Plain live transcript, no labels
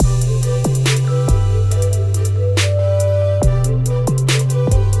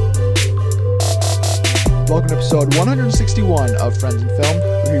welcome to episode 161 of Friends in Film,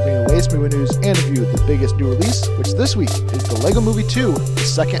 where we bring the latest movie news and review the biggest new release, which this week is The Lego Movie 2, the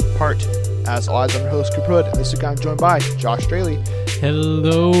second part. As always, I'm your host, Cooper Hood, and this week I'm joined by Josh Straley.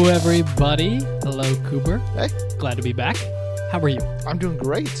 Hello, everybody. Hello, Cooper. Hey. Glad to be back. How are you? I'm doing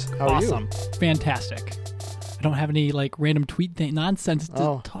great. How are you? Awesome. Fantastic. I don't have any random tweet nonsense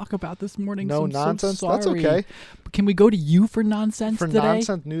to talk about this morning. No so I'm nonsense? So sorry. That's okay. But can we go to you for nonsense for today?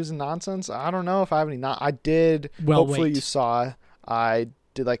 nonsense, news and nonsense? I don't know if I have any. I did. Well, hopefully wait. you saw. I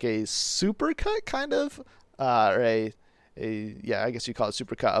did like a supercut kind of, or I guess you call it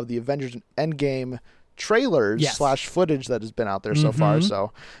supercut of the Avengers Endgame trailers / footage that has been out there so far.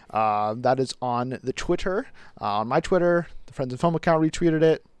 So that is on the Twitter. On my Twitter, the Friends in Film account retweeted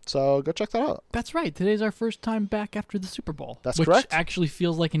it. So go check that out. That's right. Today's our first time back after the Super Bowl. That's which correct. Actually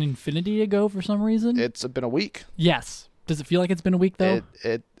feels like an infinity ago for some reason. It's been a week. Yes. Does it feel like it's been a week though?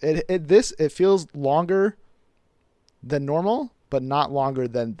 It feels longer than normal, but not longer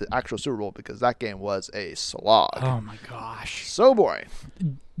than the actual Super Bowl because that game was a slog. Oh my gosh. So boring.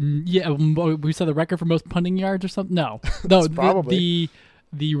 Yeah, we saw the record for most punting yards or something. No, probably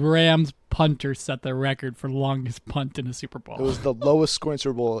the Rams punter set the record for longest punt in a Super Bowl. It was the lowest scoring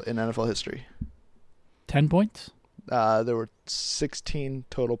Super Bowl in NFL history. 10 points? There were 16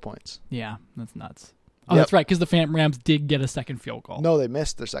 total points. Yeah, that's nuts. Oh, that's right, because the Rams did get a second field goal. No, they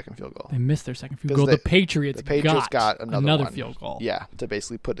missed their second field goal. The Patriots got another field goal. Yeah, to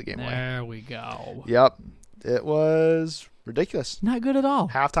basically put the game away. There we go. Yep. It was ridiculous. Not good at all.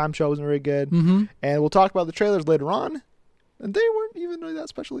 Halftime show wasn't very good. Mm-hmm. And we'll talk about the trailers later on. And they weren't even really that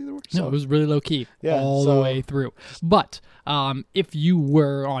special either. No, it was really low key the way through. But if you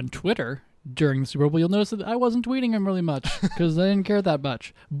were on Twitter during the Super Bowl, you'll notice that I wasn't tweeting him really much because I didn't care that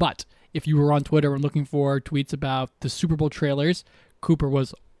much. But if you were on Twitter and looking for tweets about the Super Bowl trailers, Cooper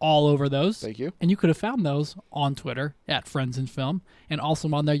was all over those. Thank you. And you could have found those on Twitter at Friends in Film. And also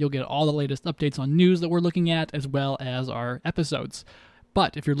on there, you'll get all the latest updates on news that we're looking at as well as our episodes.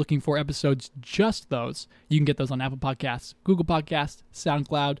 But if you're looking for episodes, just those, you can get those on Apple Podcasts, Google Podcasts,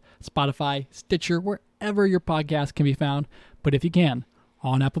 SoundCloud, Spotify, Stitcher, wherever your podcast can be found. But if you can,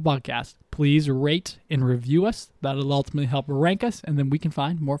 on Apple Podcasts, please rate and review us. That'll ultimately help rank us, and then we can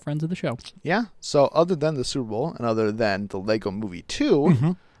find more friends of the show. Yeah. So other than the Super Bowl and other than the Lego Movie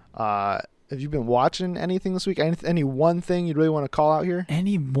 2, have you been watching anything this week? Any one thing you'd really want to call out here?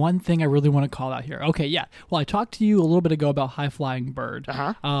 Any one thing I really want to call out here? Okay, yeah. Well, I talked to you a little bit ago about High Flying Bird.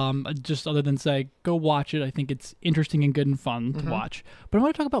 Just other than say, go watch it. I think it's interesting and good and fun to watch. But I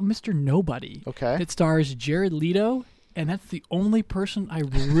want to talk about Mr. Nobody. Okay. It stars Jared Leto, and that's the only person I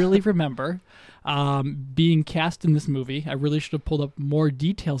really remember being cast in this movie. I really should have pulled up more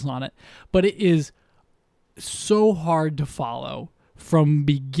details on it. But it is so hard to follow. From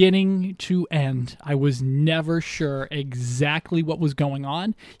beginning to end, I was never sure exactly what was going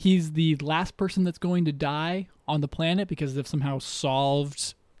on. He's the last person that's going to die on the planet because they've somehow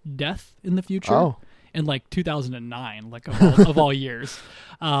solved death in the future. Oh. In 2009, of all years.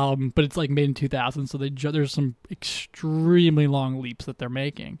 But it's made in 2000, so there's some extremely long leaps that they're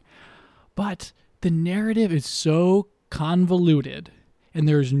making. But the narrative is so convoluted, and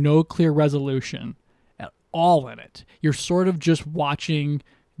there's no clear resolution all in it. You're sort of just watching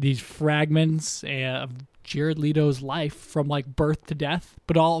these fragments of Jared Leto's life from birth to death,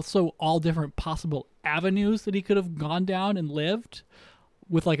 but also all different possible avenues that he could have gone down and lived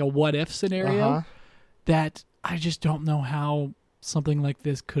with a what if scenario that I just don't know how something like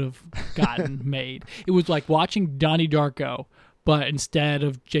this could have gotten made. It was like watching Donnie Darko, but instead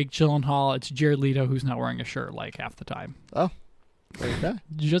of Jake Gyllenhaal, it's Jared Leto who's not wearing a shirt half the time. Oh. Okay.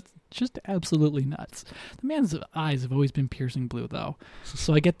 Just absolutely nuts. The man's eyes have always been piercing blue, though,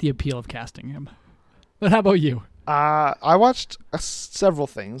 so I get the appeal of casting him. But how about you? I watched several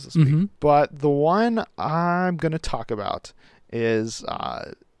things this week, but the one I'm going to talk about is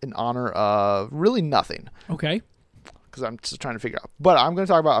in honor of really nothing. Okay. Because I'm just trying to figure out. But I'm going to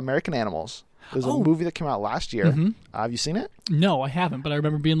talk about American Animals. It was a movie that came out last year. Have you seen it? No, I haven't, but I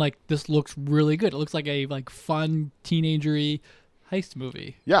remember being this looks really good. It looks like a fun, teenagery heist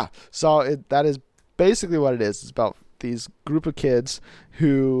movie. Yeah. So that is basically what it is. It's about these group of kids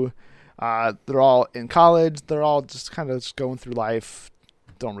who they're all in college. They're all just kind of going through life,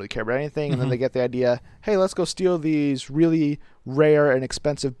 don't really care about anything. And then they get the idea, hey, let's go steal these really rare and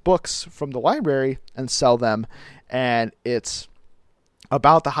expensive books from the library and sell them. And it's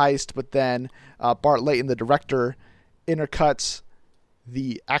about the heist, but then Bart Layton, the director, intercuts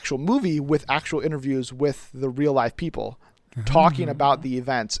the actual movie with actual interviews with the real life people talking about the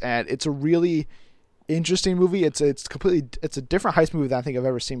events. And it's a really interesting movie. It's a different heist movie than I think I've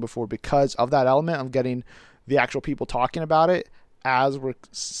ever seen before because of that element of getting the actual people talking about it as we're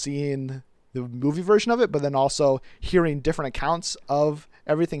seeing the movie version of it, but then also hearing different accounts of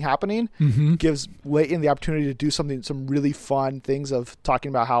everything happening gives Leighton the opportunity to do some really fun things of talking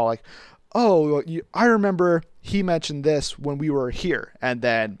about how like, oh, I remember he mentioned this when we were here, and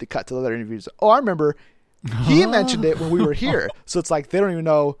then they cut to the other interviews. Oh, I remember he mentioned it when we were here. So it's like they don't even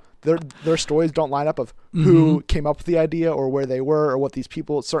know, their stories don't line up of who came up with the idea or where they were or what these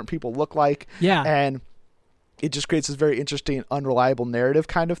certain people look like. Yeah. And it just creates this very interesting, unreliable narrative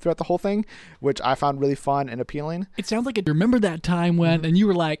kind of throughout the whole thing, which I found really fun and appealing. It sounds like remember that time when, and you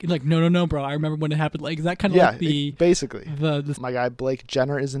were like, no, bro, I remember when it happened. Like, is that kind of like basically. The my guy Blake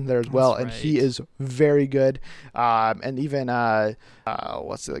Jenner is in there as well, and he is very good. And even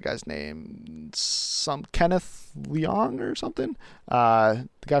what's the other guy's name? Some Kenneth Leong or something. The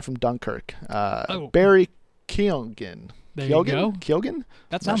guy from Dunkirk. Barry Keoghan. There you go. Keoghan?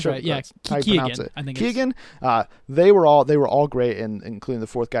 That sounds right. Yeah, Keoghan. I think Keoghan. They were all great, including the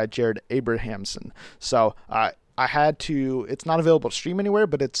fourth guy, Jared Abrahamson. So I had to. It's not available to stream anywhere,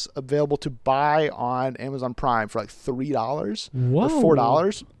 but it's available to buy on Amazon Prime for like $3 or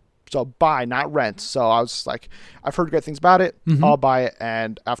 $4. So buy, not rent. So I was like, I've heard great things about it. I'll buy it.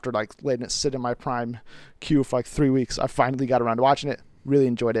 And after like letting it sit in my Prime queue for like 3 weeks, I finally got around to watching it. Really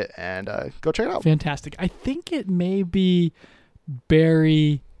enjoyed it, and go check it out. Fantastic. I think it may be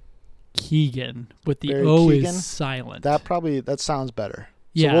Barry Keoghan, but the O is silent. That sounds better.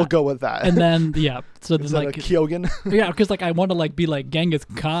 Yeah, so we'll go with that. And then so is that like Keoghan? Yeah, because like I want to like be like Genghis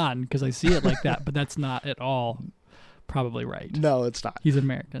Khan because I see it like that, but that's not at all probably right. No, it's not. He's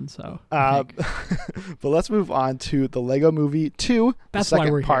American, so. But let's move on to the Lego Movie 2. That's the second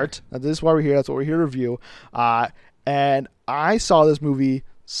why we're part. here. This is why we're here. That's what we're here to review. And I saw this movie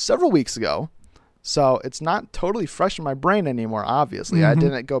several weeks ago, so it's not totally fresh in my brain anymore, obviously. I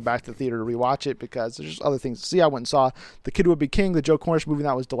didn't go back to the theater to rewatch it because there's just other things to see. I went and saw The Kid Would Be King, the Joe Cornish movie.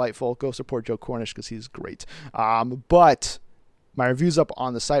 That was delightful. Go support Joe Cornish because he's great. But my review's up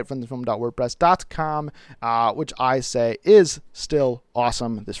on the site, friendsfilm.wordpress.com, which I say is still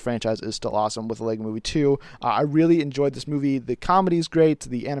awesome. This franchise is still awesome with the Lego Movie 2. I really enjoyed this movie. The comedy is great.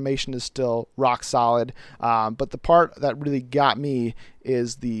 The animation is still rock solid. But the part that really got me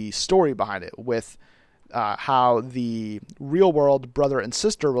is the story behind it, with how the real world brother and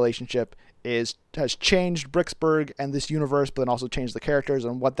sister relationship has changed Bricksburg and this universe, but then also changed the characters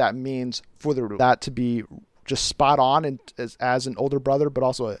and what that means for that to be just spot on, and as an older brother, but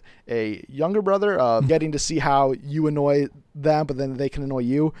also a younger brother, getting to see how you annoy them, but then they can annoy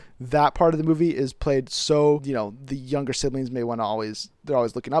you. That part of the movie is played so, the younger siblings may want to they're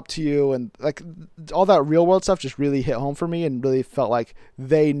always looking up to you, and like all that real world stuff just really hit home for me and really felt like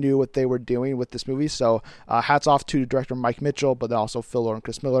they knew what they were doing with this movie. So hats off to director Mike Mitchell, but then also Phil Lord and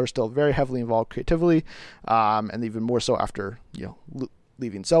Chris Miller, still very heavily involved creatively, and even more so after,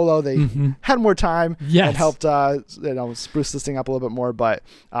 leaving Solo. They had more time and helped spruce this thing up a little bit more, but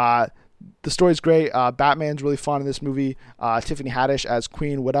the story's great. Batman's really fun in this movie. Tiffany Haddish as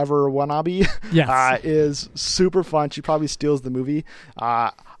Queen whatever wannabe is super fun. She probably steals the movie.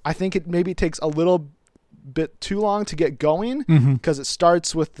 I think it maybe takes a little bit too long to get going because it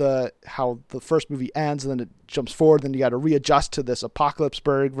starts with how the first movie ends, and then it jumps forward. Then you got to readjust to this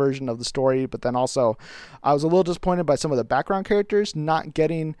Apocalypseburg version of the story. But then also, I was a little disappointed by some of the background characters not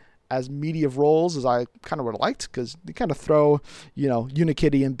getting as meaty of roles as I kind of would have liked, because they kind of throw,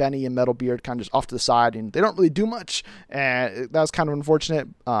 Unikitty and Benny and Metalbeard kind of just off to the side, and they don't really do much. And that was kind of unfortunate,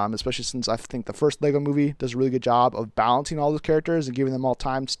 especially since I think the first Lego movie does a really good job of balancing all those characters and giving them all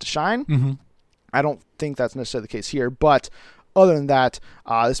times to shine. I don't think that's necessarily the case here, but other than that,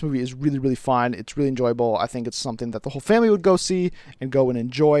 this movie is really, really fun. It's really enjoyable. I think it's something that the whole family would go see and go and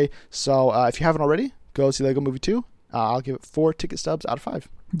enjoy. So if you haven't already, go see Lego Movie 2. I'll give it 4 ticket stubs out of 5.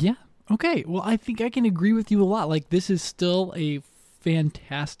 Yeah. Okay. Well, I think I can agree with you a lot. Like, this is still a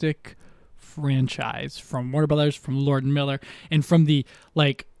fantastic franchise from Warner Brothers, from Lord and Miller, and from the,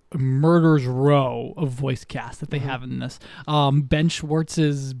 murderer's row of voice cast that they have in this. Ben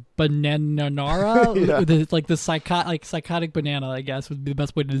Schwartz's Bananara, the psychotic banana, I guess would be the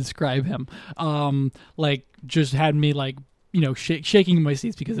best way to describe him. Just had me shaking in my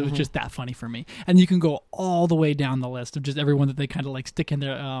seats because it was just that funny for me. And you can go all the way down the list of just everyone that they kind of stick in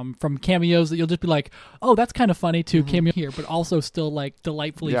there, from cameos that you'll just be like, oh, that's kind of funny to cameo here, but also still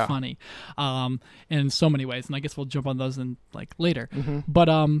delightfully funny, in so many ways. And I guess we'll jump on those in later. But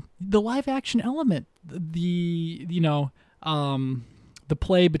the live action element, the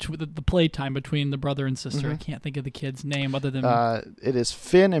playtime between the brother and sister. I can't think of the kid's name other than it is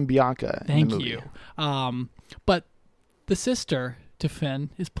Finn and Bianca. Thank you. But the sister to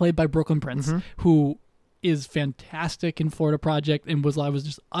Finn is played by Brooklyn Prince, who is fantastic in Florida Project, and I was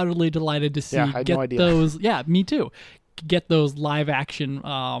just utterly delighted to see Yeah, I had get no idea. those. Yeah, me too. Get those live action,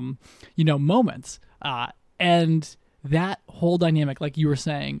 moments, and that whole dynamic, like you were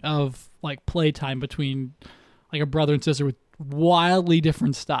saying, of like playtime between like a brother and sister with wildly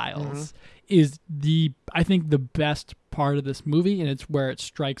different styles is I think the best part of this movie, and it's where it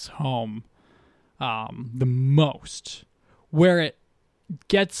strikes home the most. Where it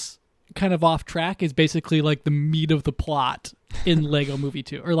gets kind of off track is basically like the meat of the plot in Lego Movie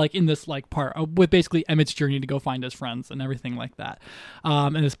 2, or like in this like part with basically Emmett's journey to go find his friends and everything like that,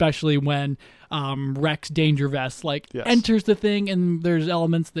 and especially when Rex Dangervest enters the thing, and there's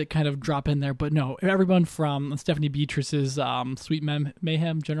elements that kind of drop in there, but no, everyone from Stephanie Beatrice's Sweet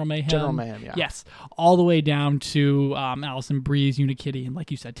Mayhem, General Mayhem, yeah. yes, all the way down to Alison Brie's Unikitty, and like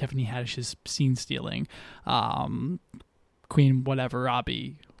you said, Tiffany Haddish's scene stealing, Queen whatever,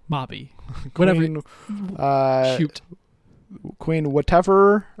 Mobby, whatever. Shoot. Queen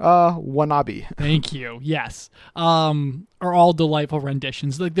whatever, Wanabe. Thank you. Yes. Are all delightful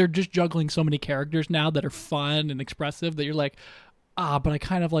renditions. Like they're just juggling so many characters now that are fun and expressive that you're like, but I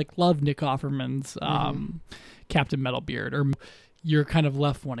kind of like love Nick Offerman's Captain Metalbeard, or you're kind of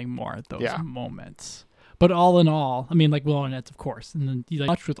left wanting more at those moments. But all in all, I mean, like Willow and Nets, of course, and then you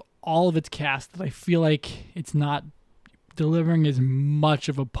much with all of its cast that I feel like it's not delivering as much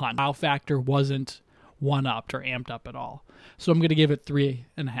of a punch. Wow factor wasn't one-upped or amped up at all. So I'm going to give it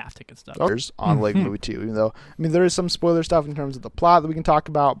 3.5 ticket stubs. On Lego Movie 2, even though, I mean, there is some spoiler stuff in terms of the plot that we can talk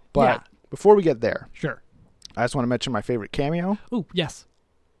about, but before we get there, sure, I just want to mention my favorite cameo. Oh, yes.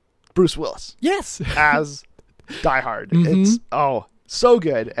 Bruce Willis. Yes. As Die Hard. It's, so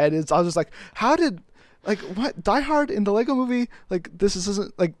good. And I was just like, what? Die Hard in the Lego Movie? Like, this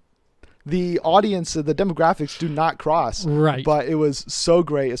isn't, like, the audience, the demographics do not cross, right? But it was so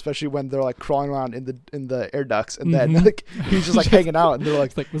great, especially when they're like crawling around in the air ducts, and then like he's just like hanging out, and they're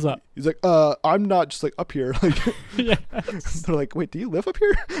like, "What's up?" He's like, I'm not just like up here." Like, they're like, "Wait, do you live up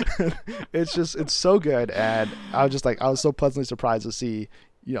here?" It's so good, and I was so pleasantly surprised to see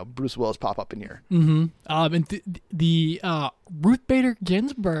Bruce Willis pop up in here. And the Ruth Bader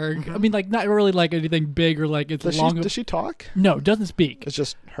Ginsburg. I mean, like not really like anything big or like it's long. Does she talk? No, doesn't speak. It's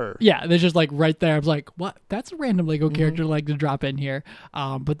just her. Yeah, there's just like right there. I was like, what? That's a random Lego character like to drop in here.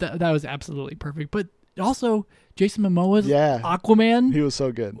 But that was absolutely perfect. But also Jason Momoa's Aquaman. He was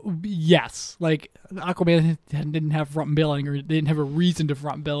so good. Yes, like Aquaman didn't have front billing, or they didn't have a reason to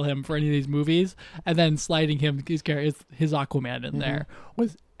front bill him for any of these movies, and then sliding his Aquaman in there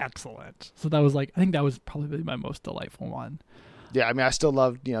was excellent. So that was I think that was probably my most delightful one. Yeah, I mean, I still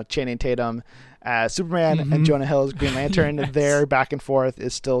love Channing Tatum as Superman and Jonah Hill as Green Lantern. Their back and forth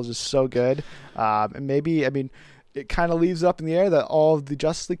is still just so good. And maybe, I mean, it kind of leaves it up in the air that all of the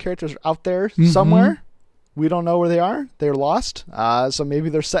Justice League characters are out there somewhere. We don't know where they are. They're lost. So maybe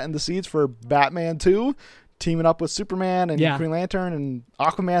they're setting the seeds for Batman 2, teaming up with Superman and Green Lantern and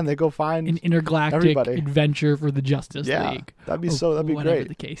Aquaman. They go find an intergalactic adventure for the Justice League. That'd be great. Whatever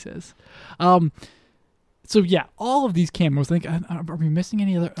the case is. So yeah, all of these cameos. I think, are we missing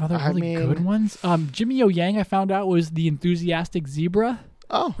any other really good ones? Jimmy O Yang, I found out, was the enthusiastic zebra.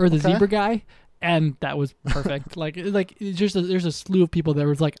 Or the zebra guy. And that was perfect. It's just there's a slew of people that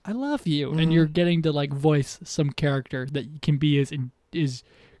was like, I love you, and you're getting to like voice some character that can be as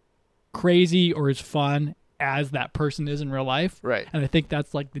crazy or as fun as that person is in real life. Right. And I think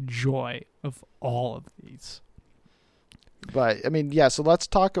that's like the joy of all of these. But I mean, so let's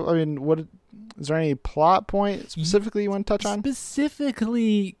talk. I mean, what is there any plot point specifically you want to touch on?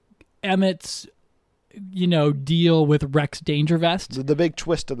 Specifically, Emmett's deal with Rex Dangervest. The big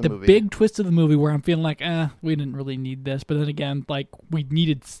twist of the movie. The big twist of the movie where I'm feeling like, we didn't really need this. But then again, like you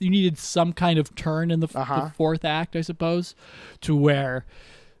needed some kind of turn in the fourth act, I suppose, to where,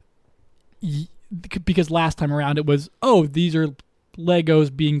 because last time around it was, these are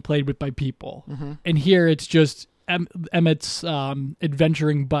Legos being played with by people. And here it's just Emmett's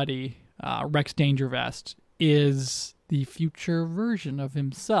adventuring buddy, Rex Dangervest, is the future version of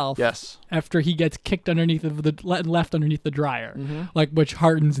himself. Yes. After he gets kicked underneath left underneath the dryer, which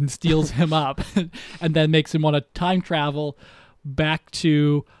hardens and steels him up, and then makes him want to time travel back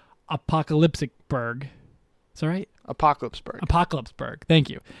to Apocalypseburg. Is that right? Apocalypseburg. Thank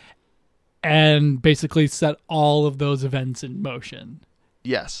you. And basically set all of those events in motion.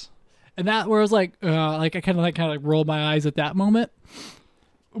 Yes. And that where I was like I kind of rolled my eyes at that moment.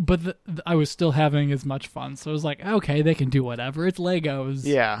 But I was still having as much fun, so I was like, okay, they can do whatever. It's Legos.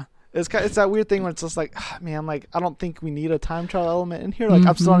 Yeah, it's that weird thing where it's just like, man, like I don't think we need a time travel element in here. Like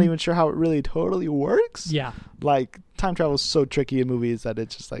I'm still not even sure how it really totally works. Yeah, like time travel is so tricky in movies that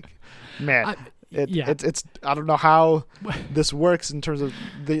it's just like, man. It's I don't know how this works in terms of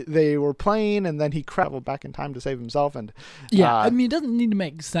they were playing and then he traveled back in time to save himself and I mean, it doesn't need to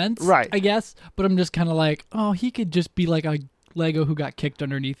make sense, right? I guess, but I'm just kind of like, oh, he could just be like a Lego who got kicked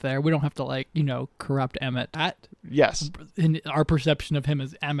underneath there. We don't have to like corrupt Emmett. Yes, In our perception of him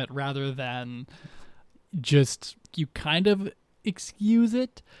as Emmett, rather than just you kind of excuse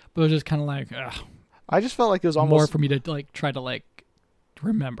it, but it was just kind of like, ugh. I just felt like it was almost more for me to like try to like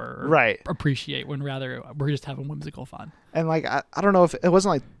remember, or right? appreciate, when rather we're just having whimsical fun. And like I don't know if it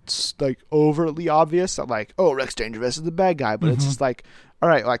wasn't like overtly obvious that like, oh, Rex Dangervest is the bad guy, but it's just like, all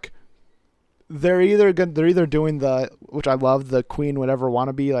right, like they're either doing the, which I love, the Queen Whatever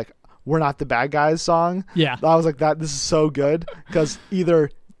Wannabe, like We're Not the Bad Guys song. Yeah, I was like, this is so good, because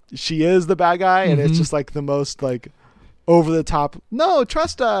either she is the bad guy and it's just like the most like over the top, no,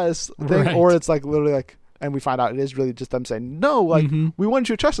 trust us thing, right. or it's like literally like, and we find out it is really just them saying, no, like we want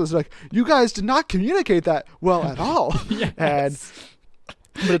you to trust us. Like, you guys did not communicate that well at all. Yes. And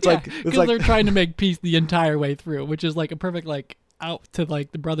but it's like, because they're trying to make peace the entire way through, which is like a perfect like out to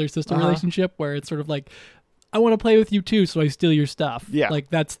like the brother sister relationship, where it's sort of like, I want to play with you too, so I steal your stuff. Yeah, like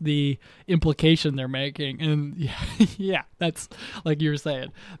that's the implication they're making, and yeah, that's like you were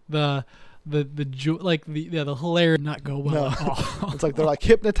saying, the hilarious not go well at all. It's like they're like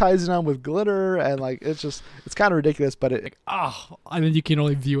hypnotizing them with glitter, and like it's kind of ridiculous, but it and then you can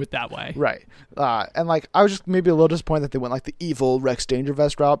only view it that way, right? And like I was just maybe a little disappointed that they went like the evil Rex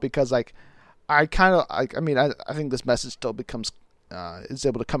Dangervest route, because like I kind of like, I mean, I think this message still becomes is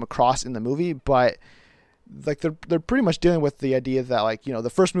able to come across in the movie, but like they're pretty much dealing with the idea that like, the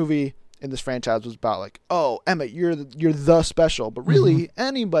first movie in this franchise was about like, oh, Emmett, you're the special, but really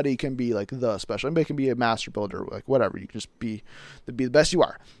anybody can be like the special. Anybody can be a master builder, like whatever. You can just be the best you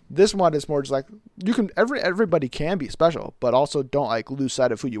are. This one is more just like, you can everybody can be special, but also don't like lose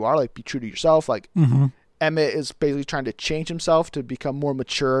sight of who you are. Like, be true to yourself. Like Emmett is basically trying to change himself to become more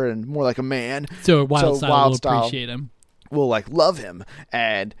mature and more like a man. So Wildstyle will appreciate him. Will like love him,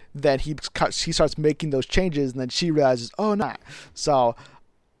 and then he starts making those changes, and then she realizes, oh, not. So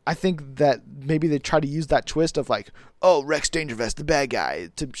I think that maybe they try to use that twist of like, oh, Rex Dangervest, the bad guy,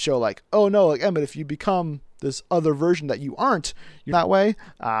 to show like, oh no, like Emmett, if you become this other version that you aren't, you're that way.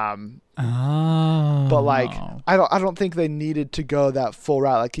 But like, I don't think they needed to go that full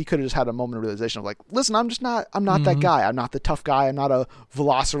route. Like, he could have just had a moment of realization of like, listen, I'm not that guy. I'm not the tough guy. I'm not a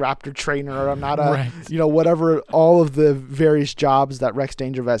velociraptor trainer. I'm not a, whatever, all of the various jobs that Rex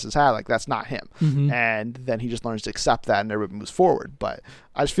Dangervest has had. Like, that's not him. And then he just learns to accept that and everybody moves forward. But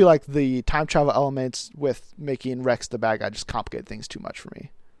I just feel like the time travel elements with making Rex the bad guy just complicated things too much for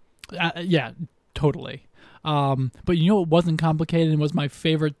me. Yeah, totally. But what wasn't complicated and was my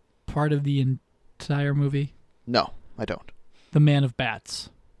favorite part of the entire movie? No, I don't. The Man of Bats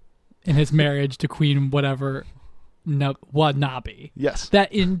and his marriage to Queen whatever Wannabe. Yes.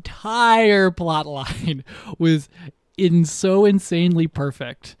 That entire plot line was so insanely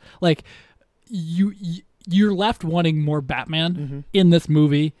perfect. Like, you're left wanting more Batman in this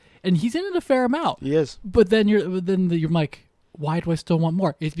movie, and he's in it a fair amount. He is. But then you're like, why do I still want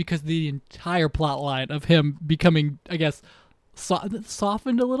more? It's because the entire plot line of him becoming, I guess,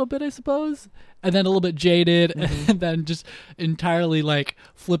 softened a little bit, I suppose, and then a little bit jaded, and then just entirely like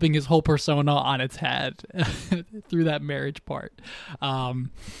flipping his whole persona on its head through that marriage part,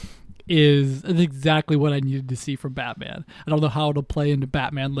 is exactly what I needed to see from Batman. I don't know how it'll play into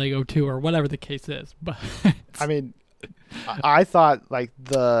Batman Lego 2 or whatever the case is, but I mean, I thought like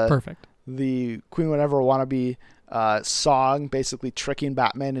the Queen Whatever Wannabe song basically tricking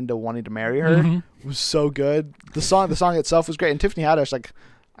Batman into wanting to marry her was so good. The song itself was great, and Tiffany Haddish, like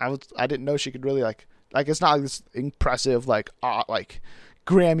I didn't know she could really like it's not like this impressive like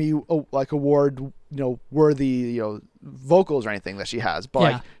Grammy like award worthy vocals or anything that she has, but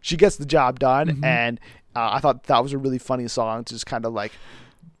like she gets the job done, and I thought that was a really funny song to just kind of like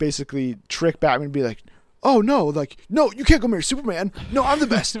basically trick Batman and be like, oh no, like, no, you can't go marry Superman. No, I'm the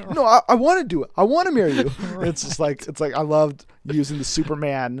best. No, I want to do it. I want to marry you. It's just like, I loved using the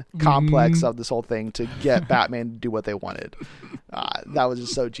Superman complex of this whole thing to get Batman to do what they wanted. That was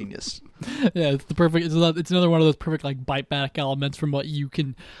just so genius. Yeah, it's the perfect. It's another one of those perfect like bite back elements from what you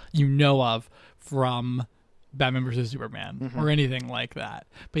know of from Batman versus Superman or anything like that.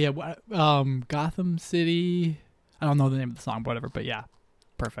 But yeah, Gotham City. I don't know the name of the song, whatever. But yeah.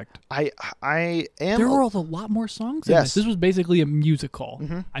 Perfect. I am. There were a lot more songs in this. This was basically a musical.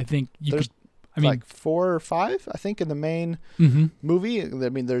 I think there's like 4 or 5. I think in the main movie. I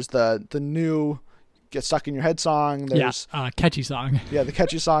mean, there's the new "Get Stuck in Your Head" song. There's catchy song. Yeah, the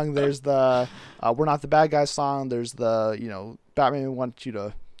catchy song. There's the "We're Not the Bad Guys" song. There's the Batman wants you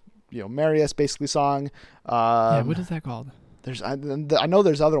to Marius basically song. Yeah, what is that called? I know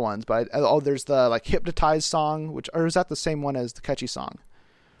there's other ones, but there's the like Hypnotize song, or is that the same one as the Catchy song?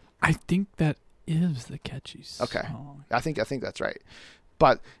 I think that is the Catchy song. Okay, I think that's right.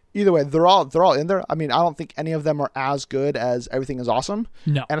 But either way, they're all in there. I mean, I don't think any of them are as good as Everything Is Awesome.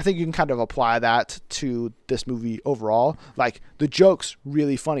 No, and I think you can kind of apply that to this movie overall. Like the jokes,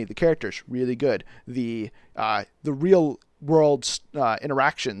 really funny. The characters, really good. The real world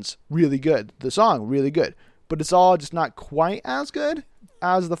interactions, really good. The song, really good. But it's all just not quite as good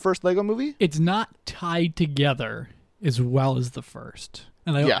as the first Lego movie. It's not tied together as well as the first.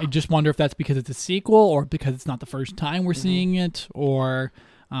 And I just wonder if that's because it's a sequel or because it's not the first time we're seeing it or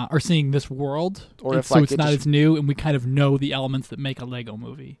seeing this world. Or if so it's not as new and we kind of know the elements that make a Lego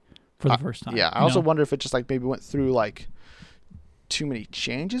movie for the first time. Yeah, I also wonder if it just like maybe went through like too many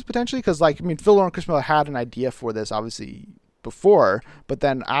changes potentially. Because like, I mean, Phil Lord and Chris Miller had an idea for this obviously before, but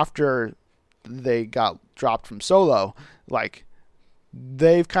then after they got dropped from Solo, like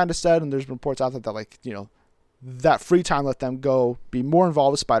they've kind of said, and there's reports out that like that free time let them go be more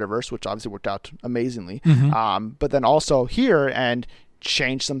involved with Spider-Verse, which obviously worked out amazingly. But then also here and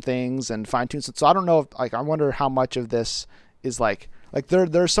change some things and fine tune. So I don't know if like I wonder how much of this is like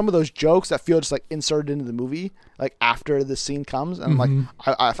there's some of those jokes that feel just like inserted into the movie like after the scene comes, and like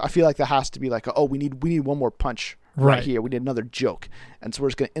I feel like that has to be like we need one more punch. Right here, we need another joke, and so we're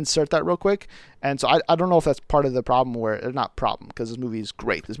just going to insert that real quick. And so I don't know if that's part of the problem, not problem, because this movie is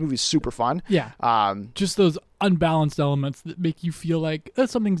great. This movie is super fun. Yeah. Just those unbalanced elements that make you feel like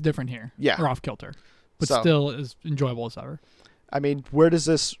something's different here. Yeah. Or off kilter, but still as enjoyable as ever. I mean, where does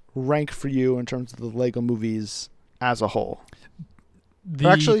this rank for you in terms of the Lego movies as a whole?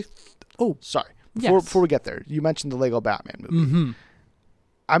 Sorry. Before we get there, you mentioned the Lego Batman movie.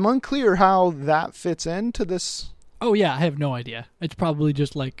 I'm unclear how that fits into this. Oh yeah, I have no idea. It's probably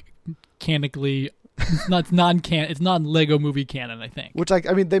just like canonically, it's non-Lego movie canon, I think. Which like,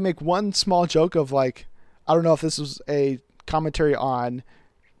 I mean, they make one small joke of like, I don't know if this was a commentary on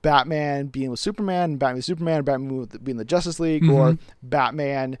Batman being with Superman, Batman with Superman, or Batman being the Justice League, or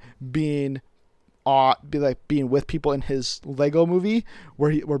Batman being with people in his Lego movie,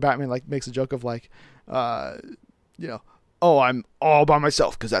 where Batman like makes a joke of like, oh, I'm all by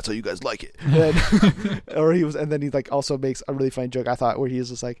myself because that's how you guys like it. And then he like also makes a really funny joke, I thought, where he is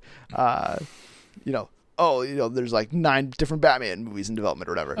just like, there's like 9 different Batman movies in development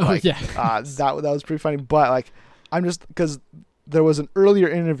or whatever. That was pretty funny. But like, I'm just, because there was an earlier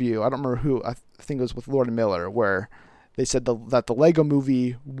interview, I don't remember who, I think it was with Lord and Miller, where they said that the Lego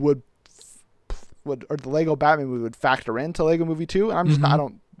movie or the Lego Batman movie would factor into Lego Movie 2. And I'm just I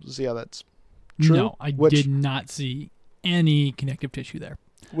don't see how that's true. No, I did not see any connective tissue there,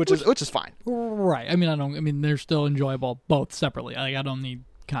 which is fine, right? I mean, they're still enjoyable both separately. Like, I don't need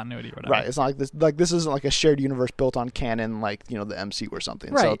continuity or whatever. Right? It's not like this. Like, this isn't like a shared universe built on canon, like the MCU or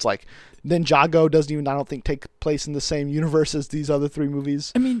something. Right. So it's like Ninjago doesn't even, I don't think, take place in the same universe as these other 3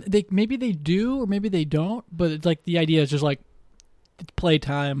 movies. I mean, maybe they do or maybe they don't, but it's like the idea is just like it's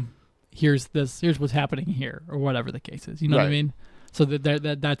playtime. Here's what's happening here, or whatever the case is. You know what I mean? So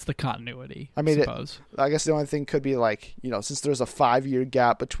that's the continuity, I suppose. I guess the only thing could be like, since there's a 5-year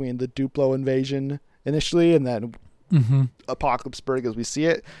gap between the Duplo invasion initially and then Apocalypseburg as we see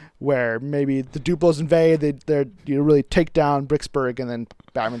it, where maybe the Duplos invade, they really take down Bricksburg, and then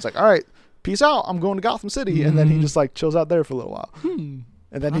Batman's like, all right, peace out, I'm going to Gotham City, and then he just like chills out there for a little while.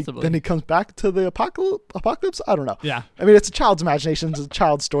 And then he comes back to the apocalypse. I don't know. Yeah. I mean, it's a child's imagination. It's a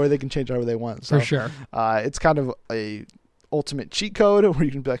child's story. They can change however they want. So, for sure. It's kind of a ultimate cheat code where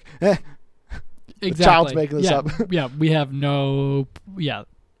you can be like, exactly. The child's making this up. Yeah, we have no. Yeah,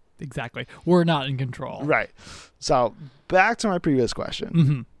 exactly. We're not in control. Right. So back to my previous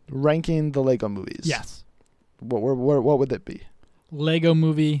question. Ranking the Lego movies. Yes. What would it be? Lego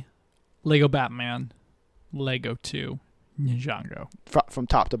Movie, Lego Batman, Lego 2, Ninjago. From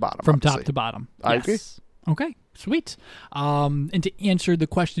top to bottom. From top to bottom. I agree. Okay, sweet. And to answer the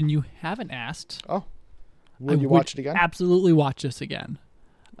question you haven't asked. Oh. Will you watch it again? Absolutely watch this again.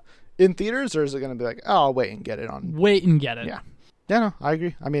 In theaters, or is it going to be like, oh, I'll wait and get it on? Wait and get it. Yeah. Yeah, no, I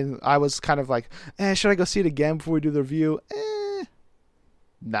agree. I mean, I was kind of like, should I go see it again before we do the review?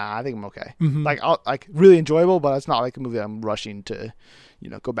 Nah, I think I'm okay. Like, really enjoyable, but it's not like a movie I'm rushing to,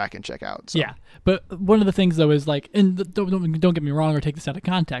 go back and check out. So. Yeah, but one of the things though is like, and don't get me wrong or take this out of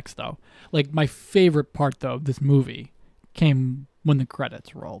context though. Like, my favorite part though of this movie came when the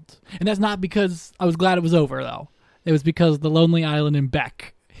credits rolled, and that's not because I was glad it was over though. It was because The Lonely Island and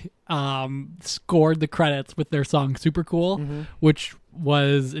Beck scored the credits with their song "Super Cool," which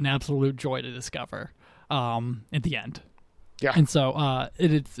was an absolute joy to discover at the end. Yeah. And so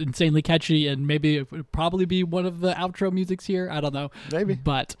it's insanely catchy, and maybe it would probably be one of the outro musics here. I don't know. Maybe.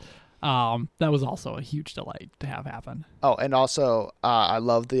 But that was also a huge delight to have happen. Oh, and also I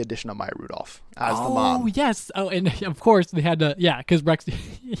love the addition of Maya Rudolph as the mom. Oh, yes. Oh, and of course they had to, because Rex,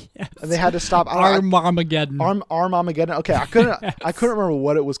 yes. And they had to stop. Armageddon. Armageddon. Okay, I couldn't remember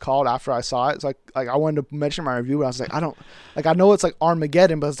what it was called after I saw it. It's like I wanted to mention my review, but I was like, I know it's like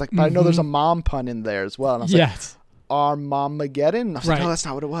Armageddon, but it's like, but I know there's a mom pun in there as well. And I was like, Armageddon? I was like, no, that's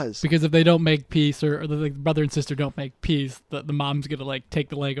not what it was. Because if they don't make peace, or the brother and sister don't make peace, the mom's gonna like take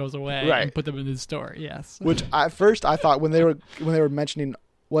the Legos away and put them in the store. Yes. Which at first I thought when they were mentioning,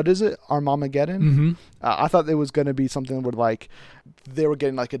 what is it, Armageddon? Mm-hmm. I thought it was going to be something where like they were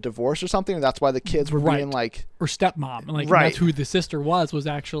getting like a divorce or something, and that's why the kids were being like, or stepmom, and like that's who the sister was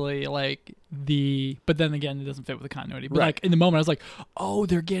actually like the. But then again, it doesn't fit with the continuity. But like in the moment, I was like, oh,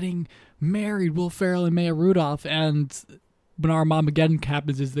 they're getting married, Will Ferrell and Maya Rudolph, and when Armageddon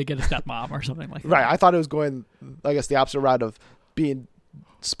happens, is they get a stepmom or something like that. Right. I thought it was going, I guess, the opposite route of being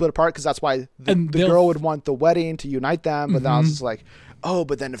split apart, because that's why the girl would want the wedding to unite them, but then I was just like, oh,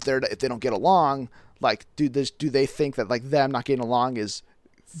 but then if they don't get along, like do they think that like them not getting along is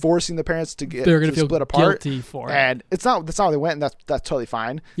forcing the parents to get they're gonna feel split apart? Guilty for it. And that's not how they went, and that's totally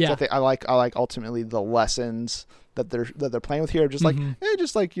fine. Yeah. So I like ultimately the lessons that they're playing with here, just like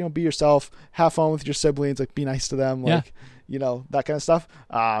be yourself, have fun with your siblings, like be nice to them, like that kind of stuff.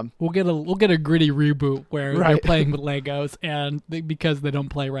 We'll get a gritty reboot where they're playing with Legos, and because they don't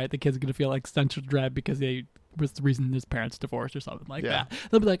play right, the kid's gonna feel existential dread because they was the reason his parents divorced or something like that.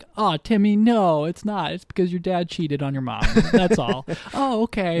 They'll be like, oh, Timmy, no, it's not. It's because your dad cheated on your mom. That's all. Oh,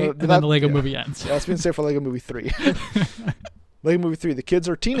 okay. And then the Lego movie ends. Yeah, that's been safe for Lego Movie 3. Lego Movie 3, the kids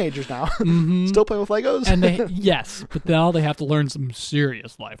are teenagers now. Still playing with Legos. And but now they have to learn some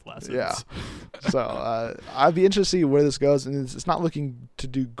serious life lessons. Yeah. So I'd be interested to see where this goes. And it's not looking to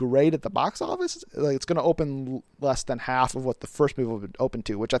do great at the box office. Like it's going to open less than half of what the first movie would open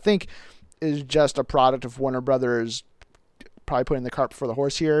to, which I think is just a product of Warner Brothers probably putting the cart before the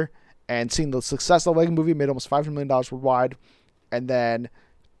horse here and seeing the success of the Lego movie, made almost $500 million worldwide. And then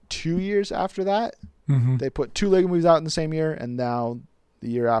 2 years after that, they put 2 Lego movies out in the same year. And now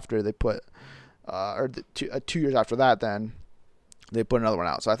the year after they put, 2 years after that, then they put another one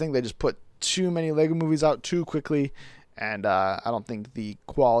out. So I think they just put too many Lego movies out too quickly. And I don't think the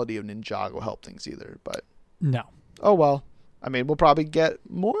quality of Ninjago helped things either. But no. Oh, well. I mean, we'll probably get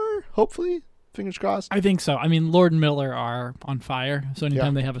more, hopefully. Fingers crossed. I think so. I mean, Lord and Miller are on fire. So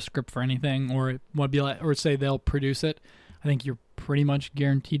anytime they have a script for anything, or say they'll produce it, I think you're pretty much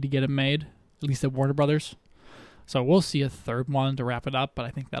guaranteed to get it made, at least at Warner Brothers. So we'll see a third one to wrap it up, but I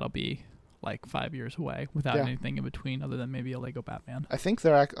think that'll be like 5 years away without anything in between other than maybe a Lego Batman. I think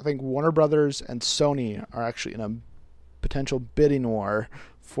Warner Brothers and Sony are actually in a potential bidding war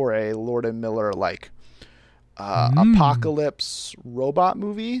for a Lord and Miller like apocalypse robot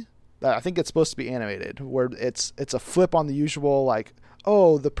movie that I think it's supposed to be animated, where it's a flip on the usual like,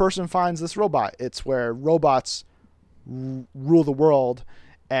 oh, the person finds this robot. It's where robots rule the world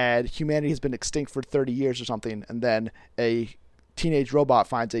and humanity has been extinct for 30 years or something, and then a teenage robot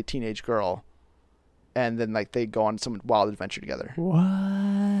finds a teenage girl, and then like they go on some wild adventure together. What?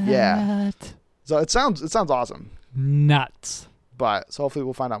 Yeah. So it sounds awesome. Nuts. But so hopefully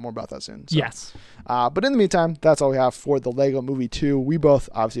we'll find out more about that soon. So. Yes. But in the meantime, that's all we have for the Lego Movie 2. We both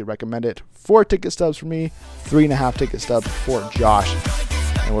obviously recommend it. 4 ticket stubs for me, 3.5 ticket stubs for Josh.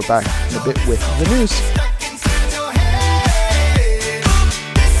 And we're back in a bit with the news.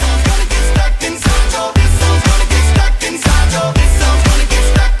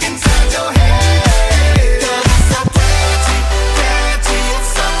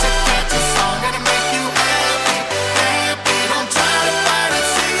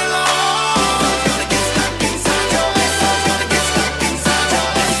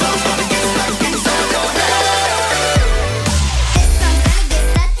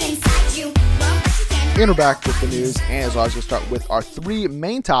 And we're back with the news, and as always, we'll start with our 3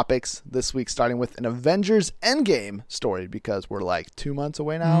 main topics this week, starting with an Avengers Endgame story, because we're like 2 months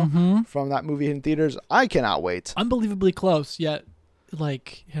away now from that movie hitting theaters. I cannot wait. Unbelievably close, yet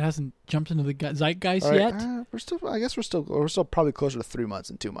like it hasn't jumped into the zeitgeist yet. We're still probably closer to 3 months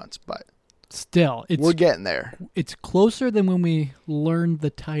than 2 months, but still, we're getting there. It's closer than when we learned the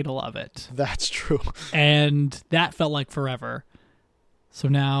title of it. That's true, and that felt like forever. So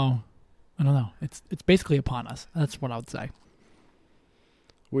now, I don't know. It's basically upon us. That's what I would say.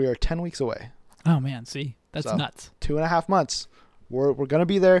 We are 10 weeks away. Oh man, see, that's nuts. 2.5 months. We're gonna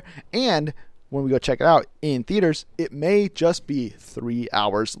be there, and when we go check it out in theaters, it may just be 3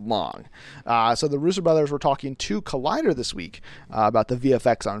 hours long. So the Russo brothers were talking to Collider this week about the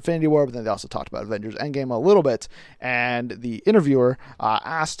VFX on Infinity War, but then they also talked about Avengers Endgame a little bit. And the interviewer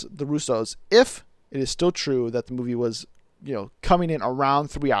asked the Russos if it is still true that the movie was, coming in around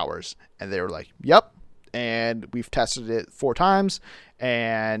 3 hours. And they were like, yep. And we've tested it 4 times,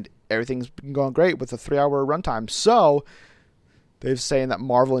 and everything's been going great with a 3-hour runtime. So they're saying that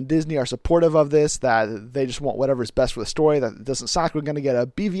Marvel and Disney are supportive of this, that they just want whatever is best for the story, that it doesn't sound like we're going to get a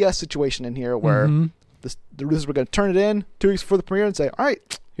BVS situation in here where the Russos were going to turn it in 2 weeks before the premiere and say, all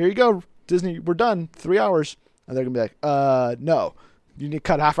right, here you go, Disney, we're done, 3 hours. And they're going to be like, no, you need to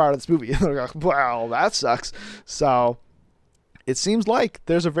cut half hour of this movie. And they're like, well, that sucks. So it seems like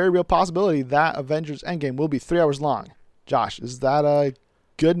there's a very real possibility that Avengers Endgame will be 3 hours long. Josh, is that a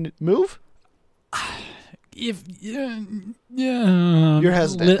good move? You're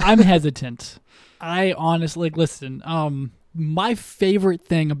hesitant. I'm hesitant. I honestly listen. My favorite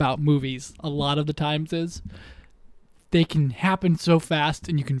thing about movies a lot of the times is they can happen so fast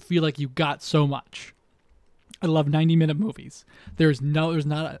and you can feel like you got so much. I love 90-minute movies. There's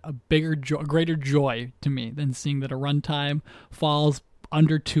not a greater joy to me than seeing that a runtime falls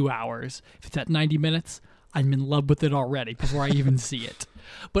under 2 hours. If it's at 90 minutes, I'm in love with it already before I even see it.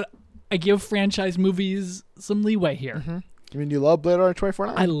 But I give franchise movies some leeway here. Mm-hmm. You mean you love Blade Runner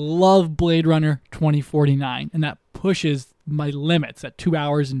 2049? I love Blade Runner 2049, and that pushes my limits at 2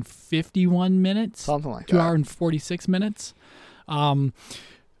 hours and 51 minutes. Something like 2 that. 2 hours and 46 minutes.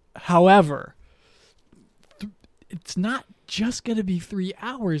 However, it's not just going to be 3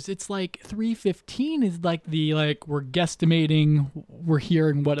 hours. It's like 3:15 is like we're guesstimating, we're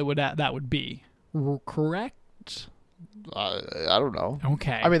hearing what that would be. Correct? I don't know.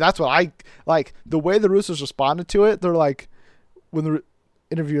 Okay. I mean, that's what I like. The way the Russos responded to it, they're like, when the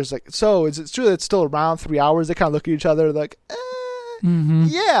interviewer's like, so is it true that it's still around 3 hours? They kind of look at each other like,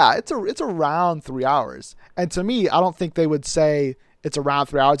 yeah, it's around 3 hours. And to me, I don't think they would say it's around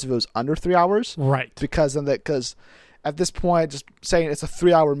 3 hours if it was under 3 hours. Right. Because at this point, just saying it's a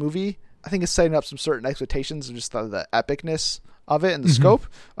 3 hour movie, I think it's setting up some certain expectations of just the epicness of it and the scope,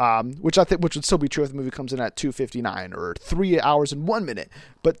 which I think would still be true if the movie comes in at 2:59 or 3 hours and 1 minute.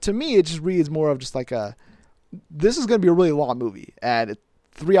 But to me, it just reads more of just like this is going to be a really long movie, and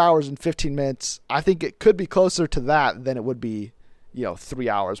 3 hours and 15 minutes. I think it could be closer to that than it would be, 3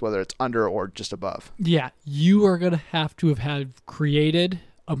 hours, whether it's under or just above. Yeah, you are going to have created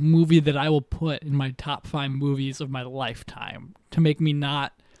a movie that I will put in my top 5 movies of my lifetime to make me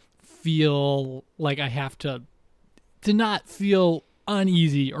not feel like I have to not feel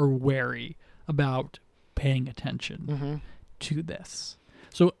uneasy or wary about paying attention to this.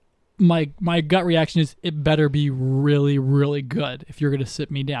 So my gut reaction is it better be really, really good if you're going to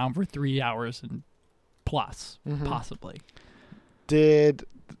sit me down for 3 hours and plus, possibly.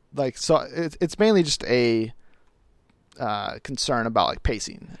 So it's mainly just a concern about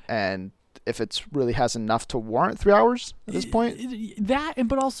pacing and if it's really has enough to warrant 3 hours at this point.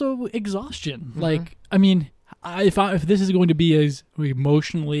 But also exhaustion. I mean, if this is going to be as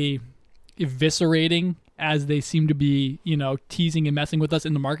emotionally eviscerating as they seem to be, teasing and messing with us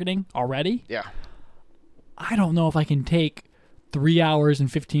in the marketing already, yeah, I don't know if I can take 3 hours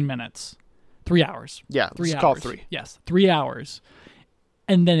and 15 minutes. 3 hours. Yeah, 3 hours. Call it 3. Yes, 3 hours.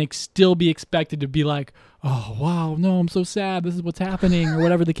 And then still be expected to be like, oh, wow, no, I'm so sad. This is what's happening, or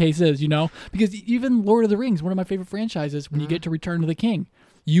whatever the case is, Because even Lord of the Rings, one of my favorite franchises, when you get to Return to the King,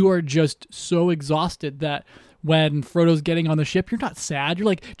 you are just so exhausted that when Frodo's getting on the ship, you're not sad. You're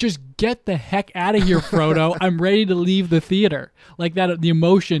like, just get the heck out of here, Frodo. I'm ready to leave the theater. Like that, the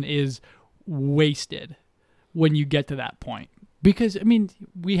emotion is wasted when you get to that point. Because, I mean,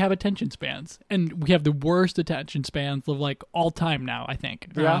 we have attention spans, and we have the worst attention spans of all time now, I think.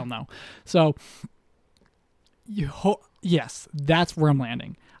 Yeah. I don't know. So, yes, that's where I'm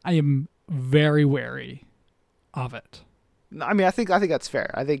landing. I am very wary of it. I mean, I think that's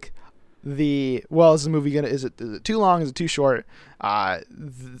fair. I think is the movie is it too long? Is it too short? I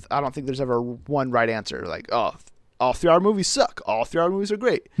don't think there's ever one right answer. Like, oh, all 3 hour movies suck. All 3 hour movies are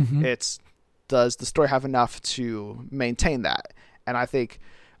great. It's, does the story have enough to maintain that? And I think,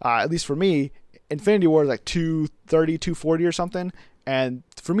 at least for me, Infinity War is like 230, 240 or something. And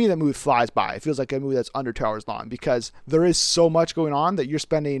for me, that movie flies by. It feels like a movie that's under 2 hours long because there is so much going on that you're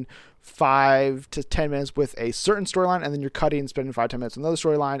spending 5 to 10 minutes with a certain storyline, and then you're cutting and spending 5 to 10 minutes on another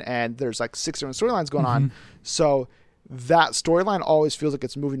storyline, and there's 6 different storylines going on. So that storyline always feels like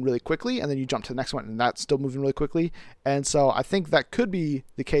it's moving really quickly, and then you jump to the next one, and that's still moving really quickly. And so I think that could be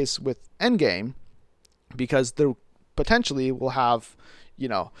the case with Endgame, because there potentially will have,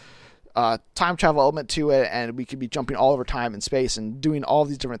 time travel element to it, and we could be jumping all over time and space and doing all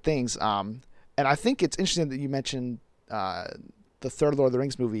these different things. And I think it's interesting that you mentioned the third Lord of the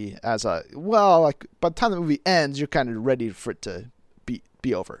Rings movie as by the time the movie ends, you're kind of ready for it to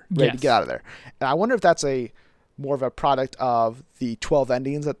be over, ready to get out of there. And I wonder if that's more of a product of the 12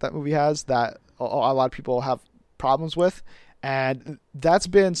 endings that movie has that a lot of people have problems with. And that's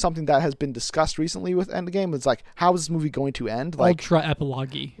been something that has been discussed recently with Endgame. It's like, how is this movie going to end? Like, ultra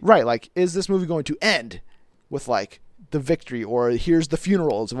epilogue-y. Right. Like, is this movie going to end with like the victory, or here's the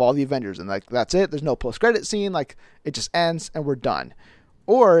funerals of all the Avengers, and like that's it? There's no post-credit scene. Like, it just ends and we're done.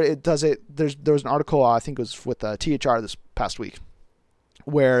 Or there was an article, I think it was with THR this past week,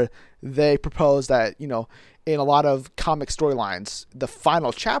 where they proposed that, in a lot of comic storylines, the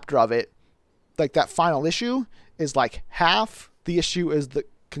final chapter of it, like that final issue, is like half the issue is the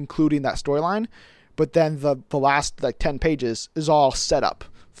concluding that storyline, but then the last like 10 pages is all set up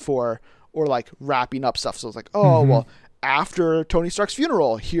for, or like wrapping up stuff. So it's like, well, after Tony Stark's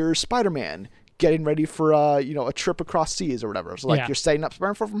funeral, here's Spider-Man getting ready for a trip across seas or whatever. So like you're setting up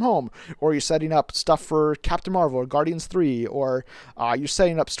Spider-Man Far From Home, or you're setting up stuff for Captain Marvel or Guardians 3, or you're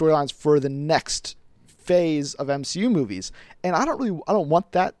setting up storylines for the next phase of MCU movies. And I don't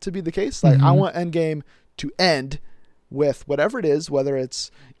want that to be the case. Like, I want Endgame to end with whatever it is, whether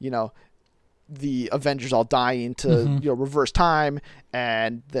it's, the Avengers all dying to, reverse time,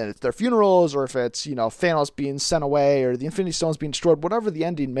 and then it's their funerals, or if it's, Thanos being sent away, or the Infinity Stones being destroyed, whatever the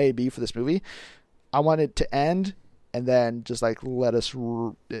ending may be for this movie. I want it to end and then just like let us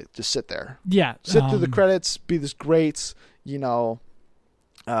just sit there. Yeah. Sit through the credits, be this great,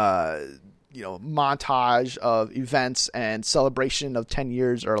 montage of events and celebration of 10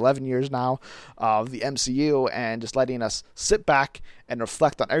 years or 11 years now of the MCU, and just letting us sit back and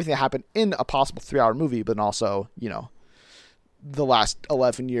reflect on everything that happened in a possible 3-hour movie, but also, the last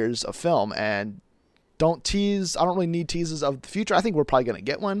 11 years of film. And I don't really need teases of the future. I think we're probably going to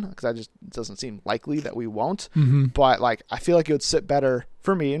get one, because it doesn't seem likely that we won't. But like, I feel like it would sit better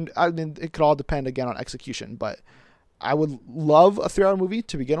for me. And I mean, it could all depend again on execution, but I would love a 3-hour movie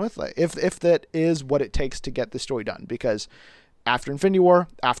to begin with, like, if that is what it takes to get the story done. Because after Infinity War,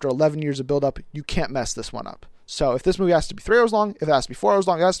 after 11 years of build-up, you can't mess this one up. So if this movie has to be 3 hours long, if it has to be 4 hours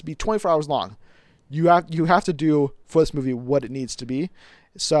long, it has to be 24 hours long. You have to do for this movie what it needs to be.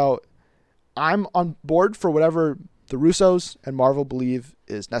 So I'm on board for whatever the Russos and Marvel believe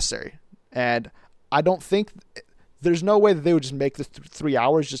is necessary. And I don't think there's no way that they would just make this 3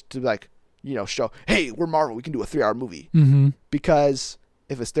 hours just to like, show, hey, we're Marvel, we can do a 3-hour movie. Because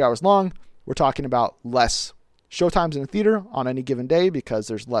if it's 3 hours long, we're talking about less showtimes in a theater on any given day, because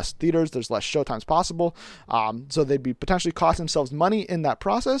there's less theaters, there's less showtimes possible. So they'd be potentially costing themselves money in that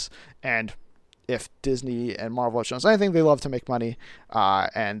process. And if Disney and Marvel have shown us anything, they love to make money.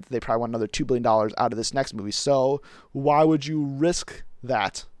 And they probably want another $2 billion out of this next movie. So why would you risk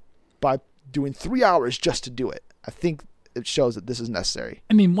that by doing 3 hours just to do it? I think it shows that this is necessary.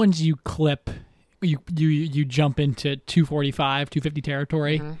 I mean, once you clip, you jump into 245, 250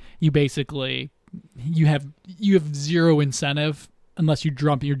 territory, you basically, you have zero incentive unless you're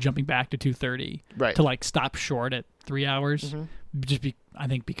jumping back to 230 to like stop short at 3 hours. I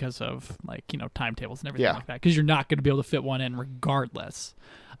think because of like, timetables and everything like that, because you're not going to be able to fit one in regardless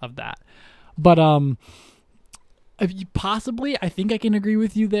of that. But if you possibly, I think I can agree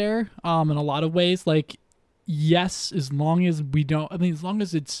with you there in a lot of ways. Like, yes, as long as as long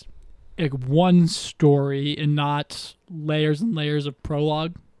as it's like one story and not layers and layers of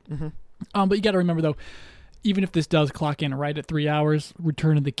prologue. But you got to remember though, even if this does clock in right at 3 hours,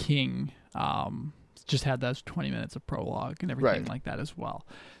 Return of the King just had those 20 minutes of prologue and everything like that as well.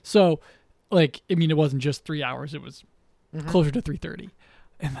 So, like, I mean, it wasn't just 3 hours; it was closer to 3:30.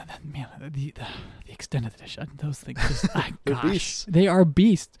 And then, man, the extended edition, those things, just, they are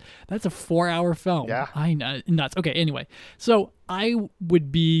beasts. That's a 4-hour film. Yeah, I know, nuts. Okay, anyway, so I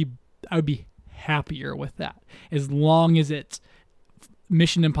would be happier with that as long as it's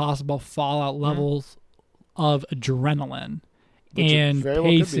Mission Impossible Fallout levels of adrenaline and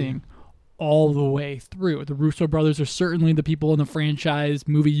pacing all the way through. The Russo brothers are certainly the people in the franchise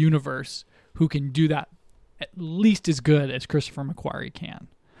movie universe who can do that at least as good as Christopher McQuarrie can.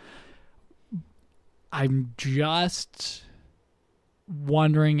 I'm just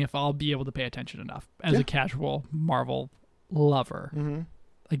wondering if I'll be able to pay attention enough as a casual Marvel lover,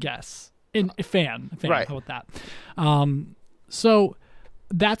 I guess. And a fan. Right. How about that? So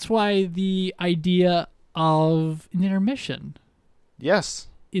that's why the idea of an intermission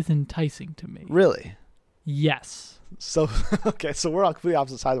is enticing to me. Really? Yes. So, okay, so we're on completely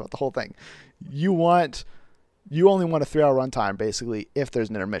opposite sides about the whole thing. You only want a 3-hour runtime, basically, if there's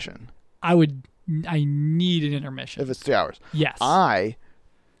an intermission. I need an intermission. If it's 3 hours. Yes. I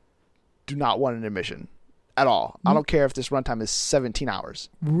do not want an intermission at all. I don't care if this runtime is 17 hours.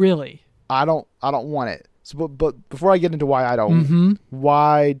 Really? I don't want it. So, but before I get into why I don't,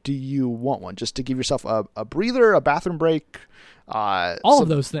 why do you want one? Just to give yourself a breather, a bathroom break? All of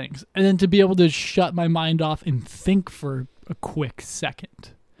those things. And then to be able to shut my mind off and think for a quick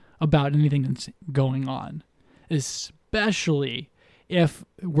second about anything that's going on. Especially if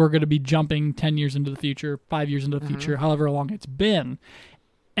we're going to be jumping 10 years into the future, 5 years into the future, however long it's been,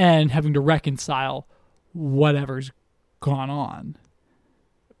 and having to reconcile whatever's gone on.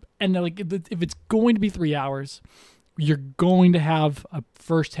 And like, if it's going to be 3 hours, you're going to have a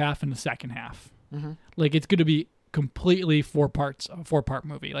first half and a second half. Like, it's going to be completely 4 parts, a 4-part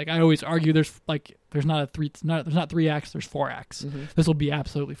movie. Like, I always argue there's not 3 acts, there's 4 acts. This will be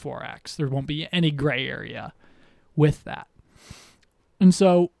absolutely 4 acts. There won't be any gray area with that. And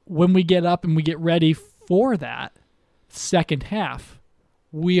so when we get up and we get ready for that second half,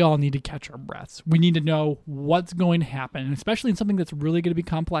 we all need to catch our breaths. We need to know what's going to happen, and especially in something that's really going to be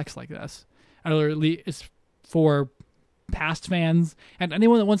complex like this. Or at least it's for past fans and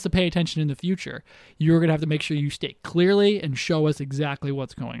anyone that wants to pay attention in the future. You're going to have to make sure you state clearly and show us exactly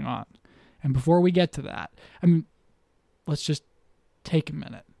what's going on. And before we get to that, let's just take a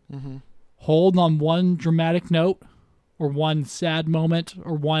minute. Hold on one dramatic note, or one sad moment,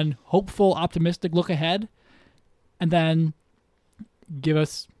 or one hopeful, optimistic look ahead, and then give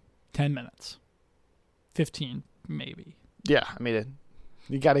us 10 minutes. 15, maybe. Yeah, I mean,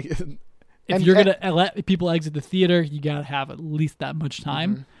 you got to... If you're going to let people exit the theater, you got to have at least that much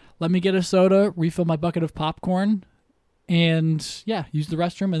time. Let me get a soda, refill my bucket of popcorn, and, use the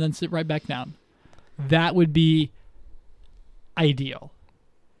restroom, and then sit right back down. That would be ideal.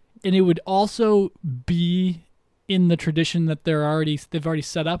 And it would also be in the tradition that they've already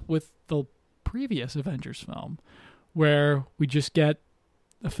set up with the previous Avengers film, where we just get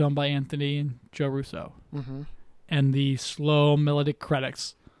a film by Anthony and Joe Russo. And the slow melodic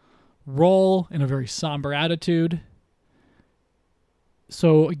credits roll in a very somber attitude.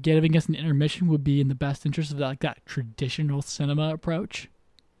 So giving us an intermission would be in the best interest of that traditional cinema approach.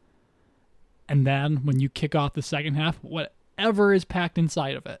 And then when you kick off the second half, whatever is packed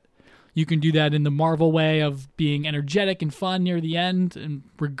inside of it. You can do that in the Marvel way of being energetic and fun near the end, and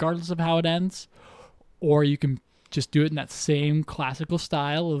regardless of how it ends. Or you can just do it in that same classical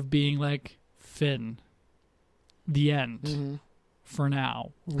style of being like, Finn, the end, for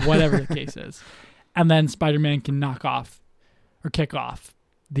now, whatever the case is. And then Spider-Man can knock off or kick off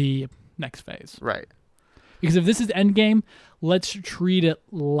the next phase. Right. Because if this is Endgame, let's treat it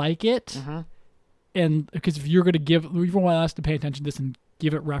like it. And because if you're going to if you want us to pay attention to this and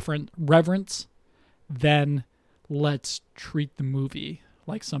give it reverence, then let's treat the movie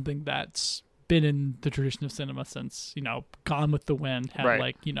like something that's been in the tradition of cinema since, Gone with the Wind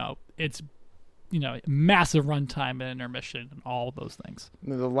had it's, massive runtime and intermission and all of those things.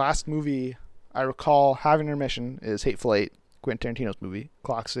 The last movie I recall having intermission is Hateful Eight, Quentin Tarantino's movie.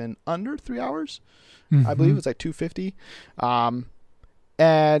 Clocks in under 3 hours. I believe it's like 250.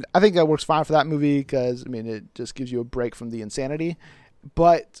 And I think that works fine for that movie because, it just gives you a break from the insanity.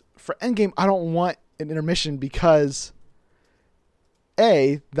 But for Endgame, I don't want an intermission because,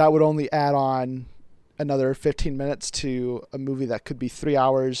 A, that would only add on another 15 minutes to a movie that could be 3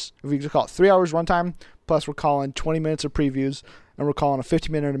 hours. If we just call it 3 hours runtime, plus we're calling 20 minutes of previews, and we're calling a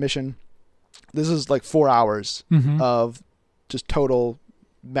 15-minute intermission, this is like 4 hours of just total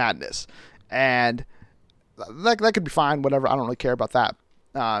madness. And that could be fine, whatever. I don't really care about that.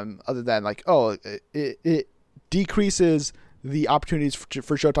 Other than it decreases the opportunities for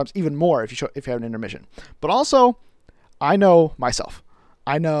showtimes even more if you have an intermission. But also, I know myself.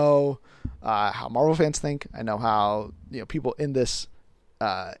 I know how Marvel fans think. I know how people in this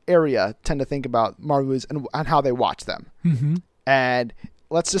area tend to think about Marvel movies and how they watch them. And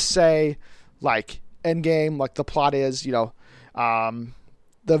let's just say, like Endgame, like the plot is, the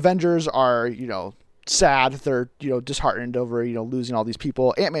Avengers are, sad. They're, disheartened over, losing all these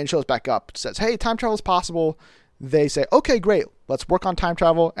people. Ant-Man shows back up, says, hey, time travel is possible. They say, okay, great, let's work on time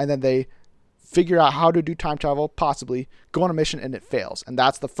travel. And then they figure out how to do time travel, possibly, go on a mission, and it fails. And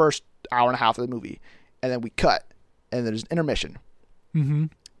that's the first hour and a half of the movie. And then we cut, and there's an intermission.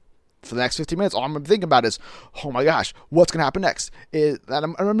 For the next 15 minutes, all I'm going to be thinking about is, oh my gosh, what's going to happen next?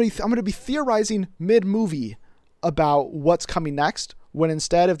 I'm going to be theorizing mid-movie about what's coming next, when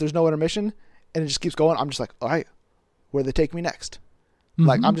instead, if there's no intermission, and it just keeps going, I'm just like, all right, where do they take me next?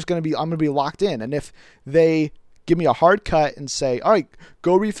 Like, I'm going to be locked in. And if they give me a hard cut and say, all right,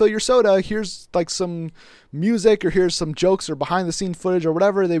 go refill your soda. Here's like some music, or here's some jokes or behind the scene footage or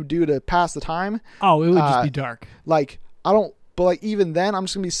whatever they would do to pass the time. Oh, it would just be dark. Like, I don't, but like even then I'm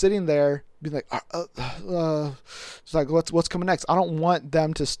just gonna be sitting there being like, it's like, what's coming next? I don't want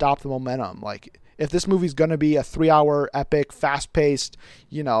them to stop the momentum. Like, if this movie's gonna be a 3-hour epic, fast paced,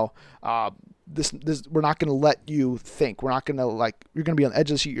 this we're not gonna let you think. We're not gonna you're gonna be on the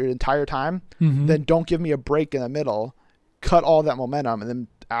edge of the seat your entire time. Mm-hmm. Then don't give me a break in the middle, cut all that momentum, and then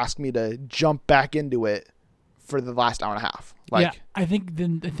ask me to jump back into it for the last hour and a half. Yeah, I think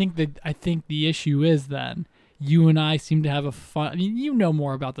the issue is then you and I seem to have a fun. I mean, you know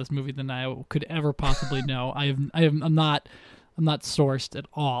more about this movie than I could ever possibly know. I'm not sourced at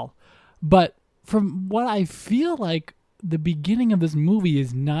all, but from what I feel like, the beginning of this movie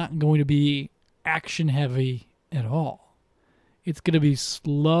is not going to be action heavy at all. It's going to be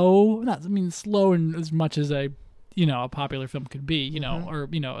slow. Slow in as much as a popular film could be, or a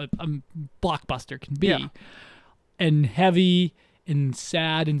blockbuster can be, yeah. And heavy and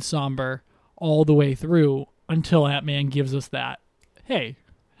sad and somber all the way through until Ant-Man gives us that, hey,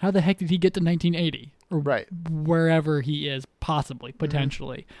 how the heck did he get to 1980 or right wherever he is, possibly,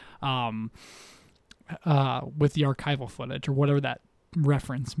 potentially, with the archival footage or whatever that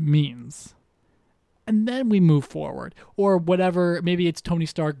reference means. And then we move forward, or whatever. Maybe it's Tony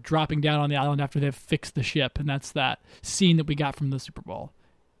Stark dropping down on the island after they've fixed the ship, and that's that scene that we got from the Super Bowl.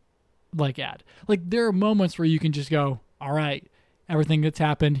 There are moments where you can just go, all right, everything that's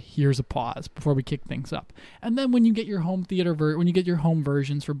happened, here's a pause before we kick things up. And then when you get your home theater, when you get your home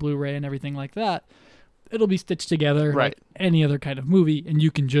versions for Blu-ray and everything like that, it'll be stitched together like any other kind of movie, and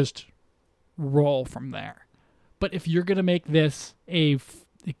you can just roll from there. But if you're going to make this an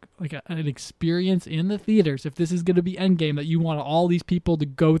experience in the theaters, if this is going to be Endgame that you want all these people to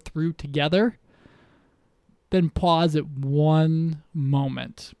go through together, then pause at one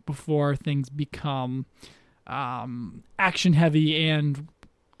moment before things become action heavy and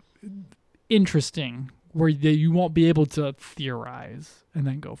interesting, where you won't be able to theorize and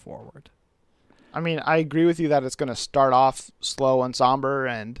then go forward. I mean, I agree with you that it's going to start off slow and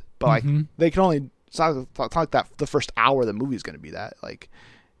somber, but they can only, it's not like that the first hour of the movie is going to be that. Like,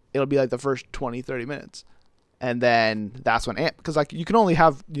 it'll be like the first 20-30 minutes, and then that's when because you can only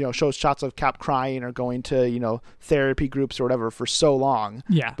have show shots of Cap crying or going to therapy groups or whatever for so long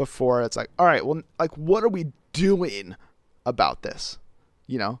before it's like, all right, well, like, what are we doing about this?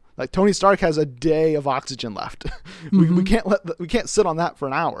 Like, Tony Stark has a day of oxygen left. we can't sit on that for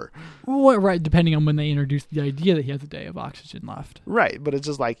an hour. Well, right, depending on when they introduce the idea that he has a day of oxygen left. Right, but it's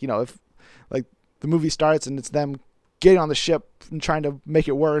just like, if like the movie starts and it's them getting on the ship and trying to make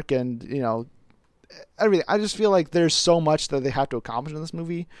it work, and everything. I just feel like there's so much that they have to accomplish in this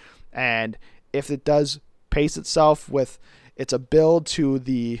movie, and if it does pace itself with, it's a build to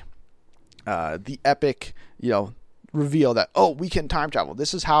the epic reveal that, oh, we can time travel.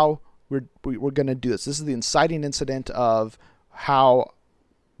 This is how we're gonna do this. This is the inciting incident of how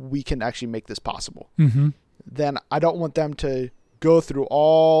we can actually make this possible. Then I don't want them to go through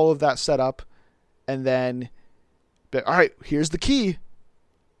all of that setup and then be like, all right, here's the key,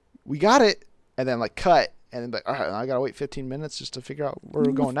 we got it, and then like cut, and then be like, all right, I gotta wait 15 minutes just to figure out where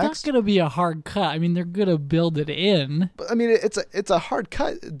we're going next. It's not gonna be a hard cut. I mean, they're gonna build it in. But I mean, it's a hard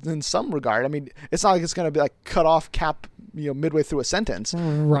cut in some regard. I mean, it's not like it's gonna be like cut off Cap midway through a sentence,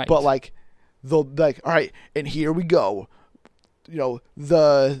 right? But like they'll be like, all right, and here we go.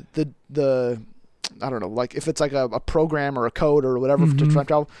 The I don't know, like if it's like a program or a code or whatever to time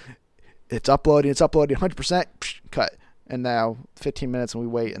travel, it's uploading 100%, cut. And now 15 minutes and we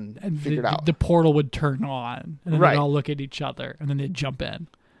wait and figure it out. The portal would turn on, and then they'd all look at each other, and then they'd jump in,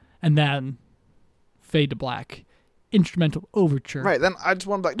 and then fade to black. Instrumental overture. Right. Then I just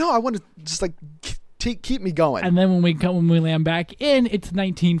want to be like, no, I want to just like keep me going. And then when we land back in, it's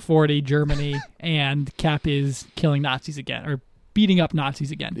 1940 Germany, and Cap is killing Nazis again, or beating up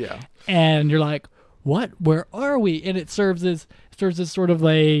Nazis again. Yeah. And you're like, what? Where are we? And it serves as sort of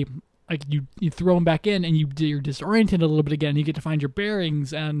like you throw them back in, and you're disoriented a little bit again. You get to find your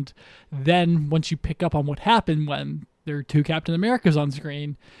bearings, and then once you pick up on what happened when there are two Captain Americas on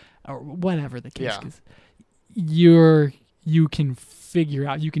screen, or whatever the case is, you can figure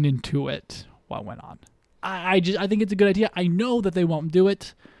out, you can intuit what went on. I think it's a good idea. I know that they won't do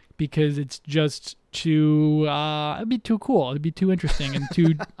it because it's just too it'd be too cool. It'd be too interesting and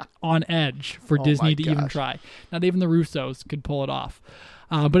too on edge for Disney to even try. Not even the Russos could pull it off.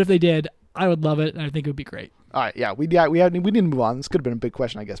 But if they did, I would love it, and I think it would be great. All right, we need to move on. This could have been a big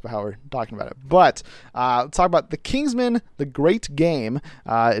question, I guess, by how we're talking about it. But let's talk about The Kingsman: The Great Game.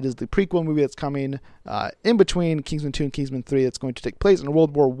 It is the prequel movie that's coming in between Kingsman 2 and Kingsman 3. That's going to take place in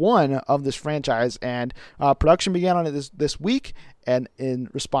World War I of this franchise, and production began on it this week. And in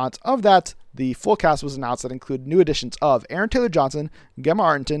response of that, the full cast was announced that include new additions of Aaron Taylor Johnson, Gemma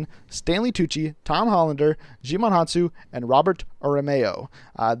Arterton, Stanley Tucci, Tom Hollander, Jimon Hansu, and Robert Aramayo.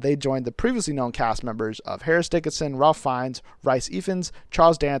 They joined the previously known cast members of Harris Dickinson, Ralph Fiennes, Rhys Ifans,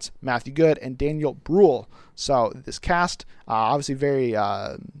 Charles Dance, Matthew Good, and Daniel Bruhl. So this cast, obviously very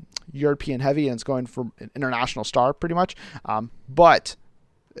European heavy, and it's going for an international star pretty much. But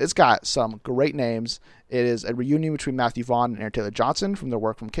it's got some great names. It is a reunion between Matthew Vaughn and Aaron Taylor Johnson from their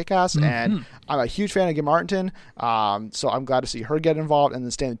work from Kick-Ass, and I'm a huge fan of Gemma Arterton, so I'm glad to see her get involved, and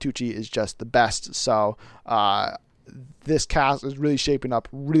then Stanley Tucci is just the best. So this cast is really shaping up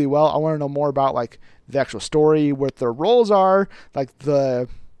really well. I want to know more about like the actual story, what their roles are, like the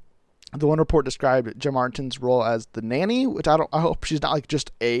one report described Gemma Arterton's role as the nanny, which I hope she's not like just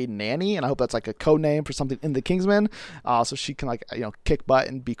a nanny, and I hope that's like a code name for something in the Kingsman, so she can like, kick butt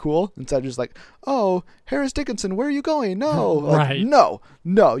and be cool instead of just like, oh, Harris Dickinson, where are you going? No, right.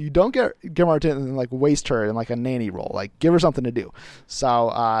 No, you don't get Gemma Arterton and like waste her in like a nanny role. Like give her something to do.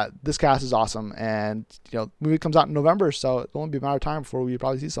 So this cast is awesome, and the movie comes out in November, so it'll only be a matter of time before we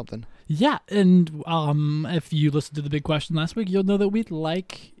probably see something. Yeah, and if you listened to the big question last week, you'll know that we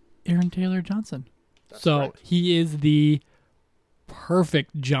like Aaron Taylor Johnson. That's so correct. He is the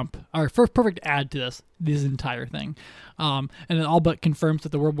perfect perfect add to this entire thing. And it all but confirms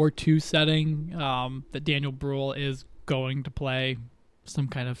that the World War II setting, that Daniel Bruhl is going to play some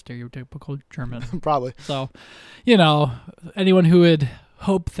kind of stereotypical German. Probably. So, anyone who would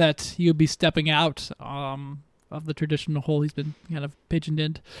hope that he would be stepping out of the traditional hole he's been kind of pigeoned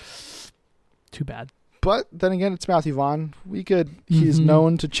in, too bad. But then again, it's Matthew Vaughn. He's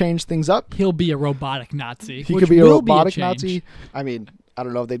known to change things up. He'll be a robotic Nazi. He could be a robotic Nazi. I mean, I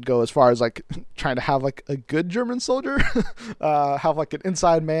don't know if they'd go as far as like trying to have like a good German soldier, have like an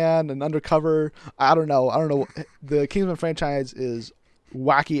inside man, an undercover. I don't know. The Kingsman franchise is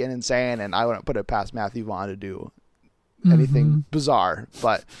wacky and insane, and I wouldn't put it past Matthew Vaughn to do anything bizarre.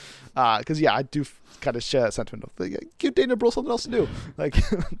 But because I do kind of share that sentiment of like, give Daniel Bruhl something else to do. Like,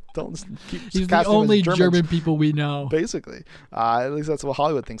 don't keep. He's the only German people we know. Basically, at least that's what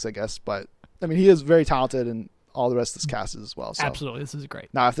Hollywood thinks, I guess. But I mean, he is very talented, and all the rest of this cast is as well. So. Absolutely, this is great.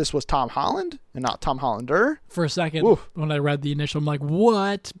 Now, if this was Tom Holland and not Tom Hollander, for a second, when I read the initial, I'm like,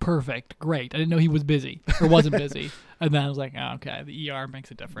 "What? Perfect, great." I didn't know he was busy or wasn't busy, and then I was like, oh, "Okay, the ER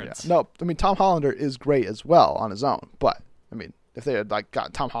makes a difference." Yeah. No, I mean Tom Hollander is great as well on his own, but I mean, if they had like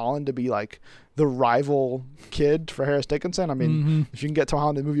got Tom Holland to be like the rival kid for Harris Dickinson, I mean, if you can get Tom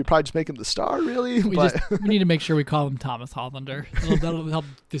Holland in the movie, you probably just make him the star, really. We need to make sure we call him Thomas Hollander. That'll help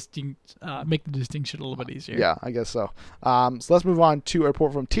make the distinction a little bit easier. Yeah, I guess so. So let's move on to a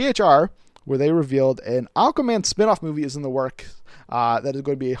report from THR, where they revealed an Aquaman spin-off movie is in the works that is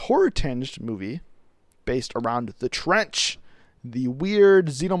going to be a horror-tinged movie based around The Trench. The weird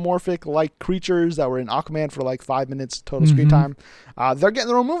xenomorphic-like creatures that were in Aquaman for like 5 minutes total screen time. They're getting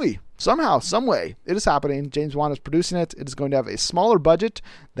their own movie. Somehow, some way. It is happening. James Wan is producing it. It is going to have a smaller budget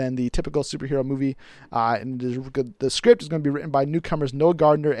than the typical superhero movie. And the script is going to be written by newcomers Noah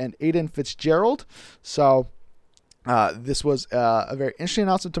Gardner and Aidan Fitzgerald. So this was a very interesting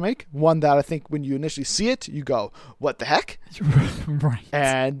announcement to make. One that I think when you initially see it, you go, what the heck? Right.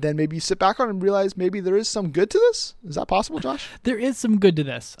 And then maybe you sit back on it and realize maybe there is some good to this. Is that possible, Josh? There is some good to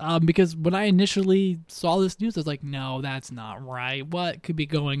this. Because when I initially saw this news, I was like, no, that's not right. What could be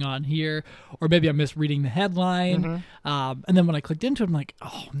going on here? Or maybe I'm misreading the headline. And then when I clicked into it, I'm like,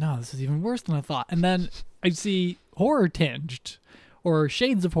 oh no, this is even worse than I thought. And then I see horror tinged. Or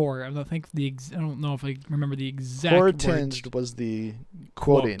shades of horror. I don't know if I remember the exact horror tinged was the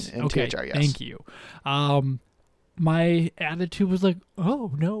quoting in okay, THR, yes. Thank you. My attitude was like,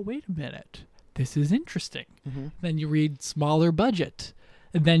 oh, no, wait a minute. This is interesting. Then you read smaller budget.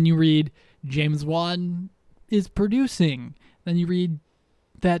 And then you read James Wan is producing. Then you read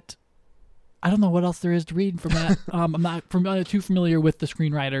that I don't know what else there is to read from that. I'm not too familiar with the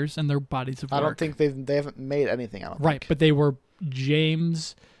screenwriters and their bodies of work. I don't think they haven't made anything, I don't right, think. But they were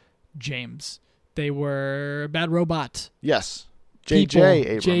James. They were Bad Robot. Yes. J.J.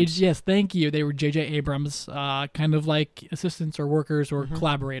 Abrams. Yes, thank you. They were J.J. Abrams, kind of like assistants or workers or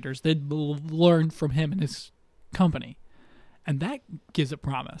collaborators. They'd learned from him and his company. And that gives it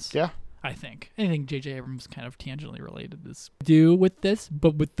promise. Yeah. I think. Anything J.J. Abrams kind of tangentially related is do with this,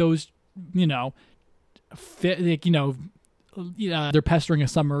 but with those, they're pestering a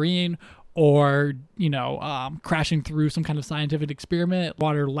submarine or crashing through some kind of scientific experiment,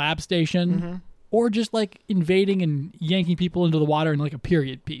 water lab station, or just like invading and yanking people into the water in like a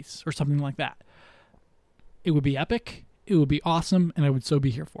period piece or something like that. It would be epic. It would be awesome, and I would so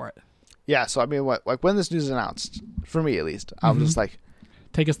be here for it. Yeah, so I mean, when this news is announced, for me at least, I was just like,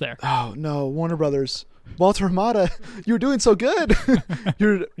 take us there. Oh no, Warner Brothers, Walter Hamada, you were doing so good.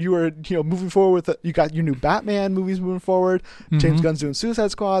 you were moving forward with you got your new Batman movies moving forward. James Gunn's doing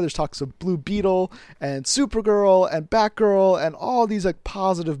Suicide Squad. There's talks of Blue Beetle and Supergirl and Batgirl and all these like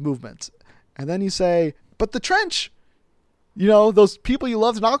positive movements. And then you say, but the Trench. Those people you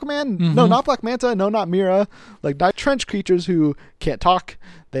loved in Aquaman? No, not Black Manta. No, not Mira. Like, not trench creatures who can't talk.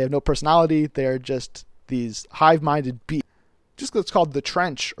 They have no personality. They're just these hive-minded beasts. Just because it's called The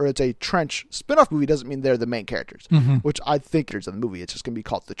Trench, or it's a Trench spin-off movie, doesn't mean they're the main characters, which I think is in the movie. It's just going to be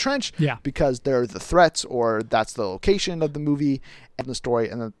called The Trench because they're the threats, or that's the location of the movie and the story,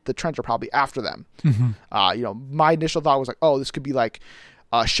 and the Trench are probably after them. My initial thought was like, oh, this could be like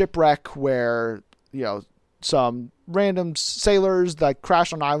a shipwreck where, some random sailors that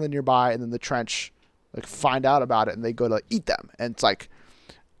crash on an island nearby, and then the Trench like find out about it and they go to eat them. And it's like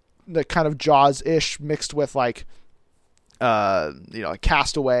the kind of Jaws-ish mixed with like a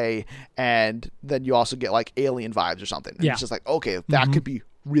Castaway, and then you also get like Alien vibes or something. And it's just like, okay, that could be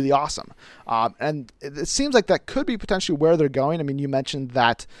really awesome. And it seems like that could be potentially where they're going. I mean, you mentioned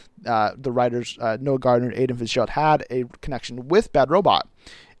that the writers Noah Gardner and Aidan Fitzgerald had a connection with Bad Robot.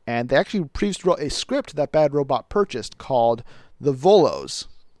 And they actually previously wrote a script that Bad Robot purchased called The Volos.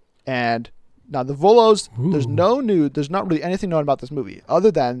 And now The Volos, there's not really anything known about this movie, other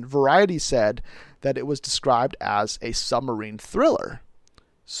than Variety said that it was described as a submarine thriller.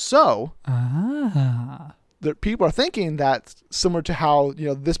 So, people are thinking that similar to how,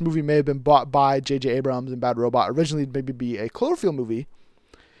 this movie may have been bought by J.J. Abrams and Bad Robot, originally maybe be a Cloverfield movie,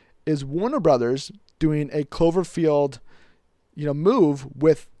 is Warner Brothers doing a Cloverfield move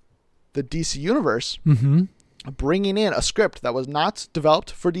with the DC universe, bringing in a script that was not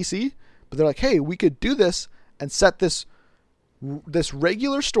developed for DC, but they're like, hey, we could do this and set this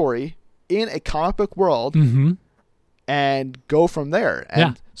regular story in a comic book world and go from there.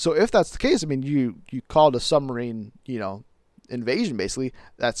 And so if that's the case, I mean, you called a submarine, invasion, basically.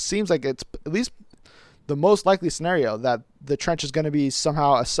 That seems like it's at least the most likely scenario, that the Trench is going to be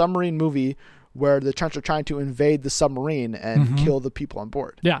somehow a submarine movie where the Trench are trying to invade the submarine and kill the people on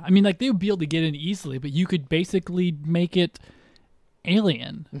board. Yeah, I mean, like, they would be able to get in easily, but you could basically make it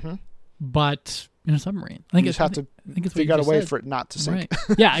Alien, but in a submarine. I think you just have to figure out a way for it not to sink.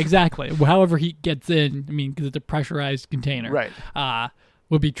 Right. Yeah, exactly. However he gets in, I mean, because it's a pressurized container, right?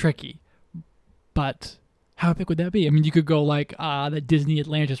 Would be tricky. But how epic would that be? I mean, you could go like the Disney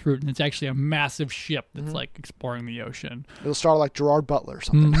Atlantis route, and it's actually a massive ship that's like exploring the ocean. It'll start like Gerard Butler or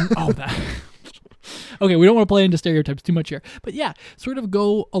something. Oh, that... Okay, we don't want to play into stereotypes too much here. But yeah, sort of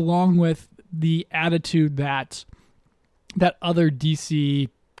go along with the attitude that other DC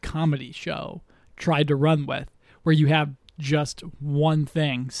comedy show tried to run with, where you have just one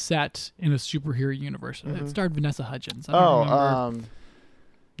thing set in a superhero universe. It starred Vanessa Hudgens. I don't remember.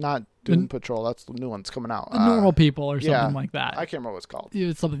 Not Doom Patrol. That's the new one that's coming out. Normal People or something like that. I can't remember what it's called.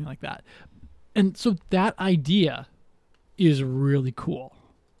 It's something like that. And so that idea is really cool.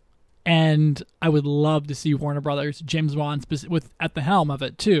 And I would love to see Warner Brothers, James Wan at the helm of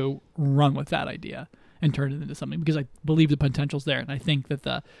it too, run with that idea and turn it into something, because I believe the potential's there, and I think that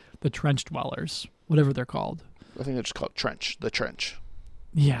the Trench Dwellers, whatever they're called, I think they're just called Trench. The Trench.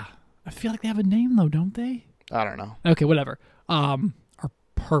 Yeah, I feel like they have a name though, don't they? I don't know. Okay, whatever. Are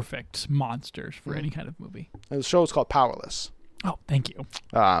perfect monsters for any kind of movie. And the show is called Powerless. Oh, thank you.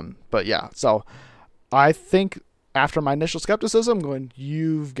 But yeah, so I think, after my initial skepticism, going,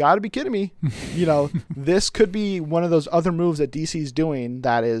 you've got to be kidding me. This could be one of those other moves that DC's doing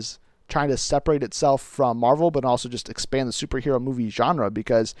that is trying to separate itself from Marvel, but also just expand the superhero movie genre.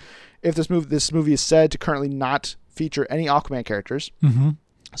 Because if this movie is said to currently not feature any Aquaman characters,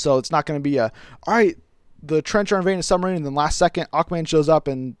 so it's not going to be all right, the Trench are invading a submarine, and then last second Aquaman shows up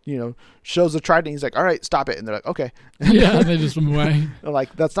and shows the trident. He's like, all right, stop it, and they're like, okay. Yeah, and they just swim away.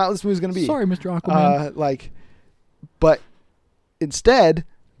 Like, that's not what this movie's going to be. Sorry, Mr. Aquaman. But instead,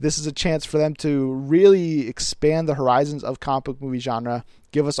 this is a chance for them to really expand the horizons of comic book movie genre.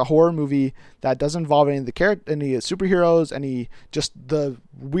 Give us a horror movie that doesn't involve any superheroes, any just the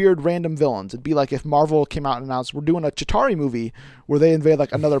weird random villains. It'd be like if Marvel came out and announced, we're doing a Chitauri movie where they invade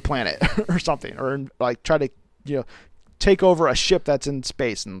like another planet or something, or like try to take over a ship that's in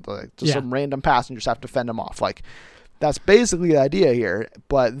space, and some random passengers have to fend them off. Like, that's basically the idea here.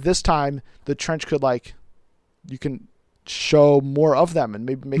 But this time, the Trench could you can show more of them and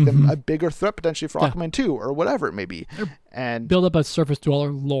maybe make them Mhm. a bigger threat potentially for Yeah. Aquaman 2 or whatever it may be. And Build up a surface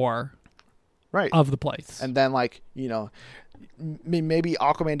dweller lore right. of the place. And then like, maybe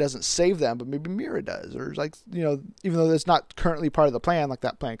Aquaman doesn't save them, but maybe Mira does, or like, even though that's not currently part of the plan, like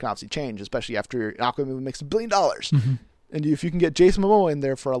that plan can obviously change, especially after an Aquaman movie makes $1 billion. Mhm. And if you can get Jason Momoa in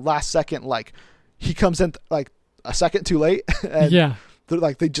there for a last second, like he comes in like a second too late and Yeah. they're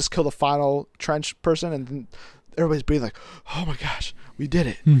like, they just kill the final trench person and then everybody's breathing like, oh my gosh, we did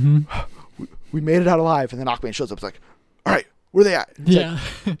it. Mm-hmm. We made it out alive. And then Aquaman shows up. It's like, all right, where are they at? It's Yeah.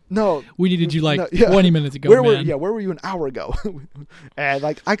 like, no, We needed you like no, yeah. 20 minutes ago, where man. were you an hour ago? And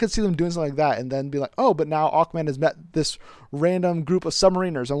like, I could see them doing something like that and then be like, oh, but now Aquaman has met this random group of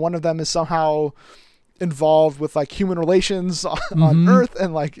submariners and one of them is somehow involved with like human relations on Mhm. Earth,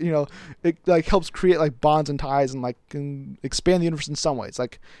 and like, it like helps create like bonds and ties and like can expand the universe in some ways.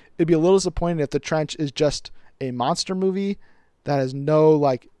 Like, it'd be a little disappointing if the Trench is just a monster movie that has no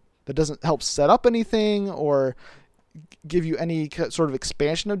like, that doesn't help set up anything or give you any sort of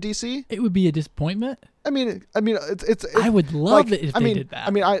expansion of DC. It would be a disappointment. I mean, it's I would love it if they did that.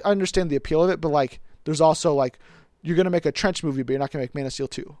 I mean, I understand the appeal of it, but like, there's also like, you're gonna make a Trench movie, but you're not gonna make Man of Steel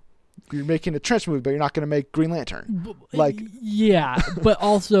 2. You're making a Trench movie, but you're not gonna make Green Lantern. Like, yeah, but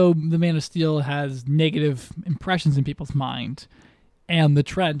also the Man of Steel has negative impressions in people's mind, and the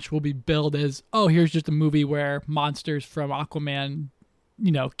Trench will be billed as, oh, here's just a movie where monsters from Aquaman,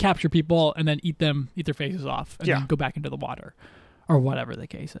 capture people and then eat their faces off, and Yeah. then go back into the water, or whatever the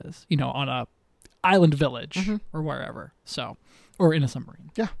case is, on a island village Mm-hmm. or wherever. So, or in a submarine.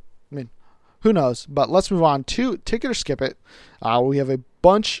 who knows? But let's move on to Take It or Skip It. We have a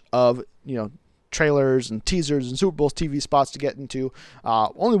bunch of trailers and teasers and Super Bowl TV spots to get into.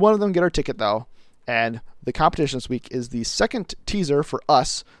 Only one of them get our ticket though, and the competition this week is the second teaser for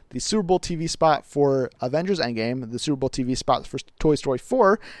Us, the Super Bowl TV spot for Avengers Endgame, the Super Bowl TV spot for Toy Story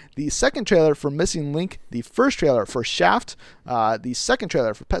 4, the second trailer for Missing Link, the first trailer for Shaft, the second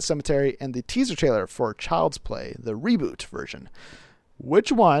trailer for Pet Sematary, and the teaser trailer for Child's Play, the reboot version.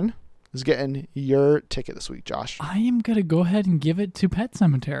 Which one is getting your ticket this week, Josh? I am gonna go ahead and give it to Pet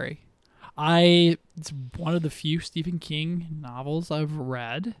Sematary. It's one of the few Stephen King novels I've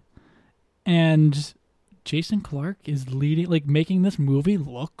read, and Jason Clarke is making this movie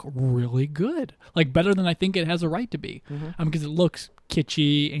look really good, like better than I think it has a right to be, because it looks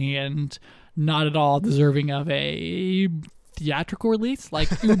kitschy and not at all deserving of a theatrical release. Like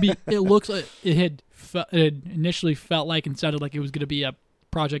it looks like it initially felt like and sounded like it was going to be a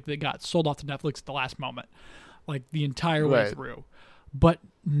project that got sold off to Netflix at the last moment, like the entire way Right. through. But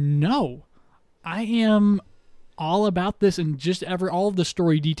no, I am all about this and just all of the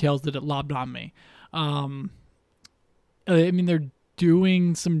story details that it lobbed on me. I mean, they're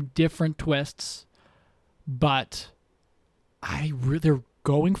doing some different twists, but they're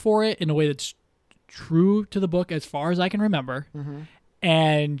going for it in a way that's true to the book as far as I can remember,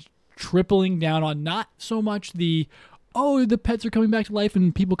 and tripling down on not so much the pets are coming back to life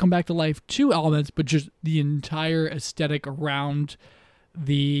and people come back to life too elements, but just the entire aesthetic around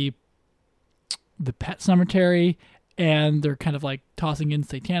the pet cemetery, and they're kind of like tossing in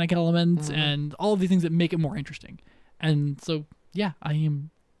satanic elements and all of these things that make it more interesting. And so, yeah, I am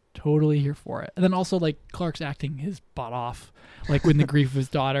totally here for it. And then also, like, Clark's acting his butt off, like with the grief of his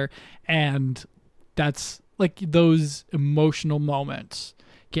daughter, and that's like those emotional moments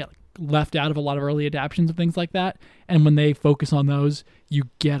get left out of a lot of early adaptions of things like that. And when they focus on those, you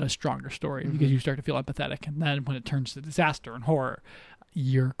get a stronger story because you start to feel empathetic. And then when it turns to disaster and horror,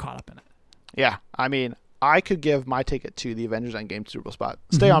 you're caught up in it. Yeah, I mean, I could give my ticket to the Avengers Endgame Super Bowl spot.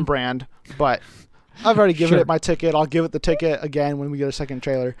 Stay on brand, but I've already given Sure. it my ticket. I'll give it the ticket again when we get a second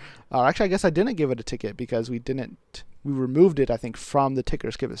trailer. Actually, I guess I didn't give it a ticket because we removed it, I think, from the ticket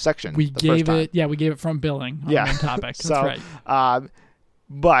or skip it section. We the first time. gave it from billing on Yeah. the main topic. That's So, right.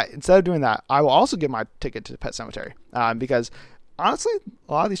 But instead of doing that, I will also give my ticket to Pet Sematary because honestly,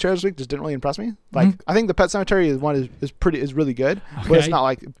 a lot of these trailers this week just didn't really impress me. Like, I think the Pet Sematary is really good, but it's Okay. not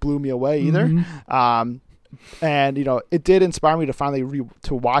like it blew me away either. Mhm. And it did inspire me to finally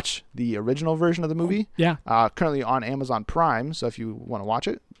to watch the original version of the movie. Yeah. Currently on Amazon Prime, so if you want to watch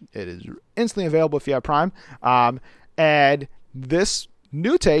it, it is instantly available if you have Prime. And this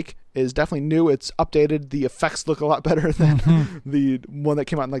new take is definitely new. It's updated. The effects look a lot better than the one that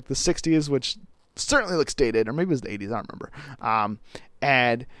came out in like the 60s, which certainly looks dated, or maybe it was the 80s. I don't remember.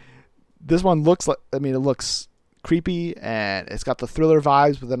 And this one looks like, it looks creepy and it's got the thriller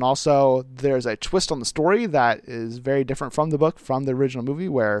vibes, but then also there's a twist on the story that is very different from the book, from the original movie,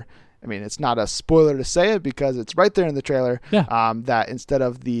 where, it's not a spoiler to say it because it's right there in the trailer. Yeah. That instead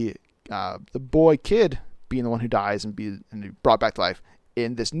of the boy kid being the one who dies and be brought back to life.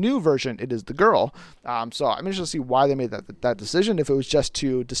 In this new version, it is the girl. So I'm interested to see why they made that decision. If it was just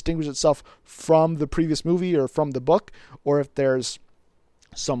to distinguish itself from the previous movie or from the book, or if there's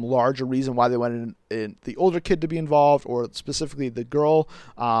some larger reason why they wanted in the older kid to be involved, or specifically the girl.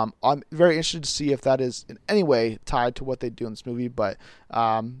 I'm very interested to see if that is in any way tied to what they do in this movie. But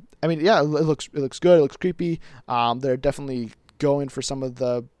I mean, yeah, it looks good. It looks creepy. They're definitely going for some of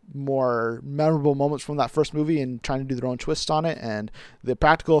the more memorable moments from that first movie and trying to do their own twists on it, and the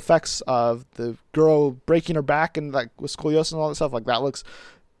practical effects of the girl breaking her back and like with scoliosis and all that stuff, like that looks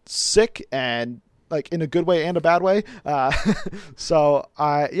sick, and like in a good way and a bad way. So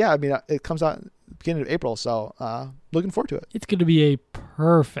yeah, I mean, it comes out beginning of April, so looking forward to it. It's going to be a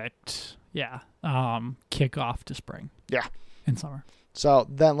perfect kickoff to spring. Yeah, and summer. So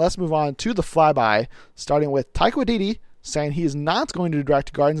then let's move on to the flyby, starting with Taika Waititi saying he is not going to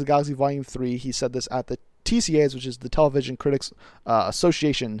direct Guardians of the Galaxy Volume 3. He said this at the TCAs, which is the Television Critics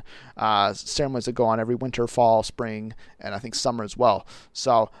Association ceremonies that go on every winter, fall, spring, and I think summer as well.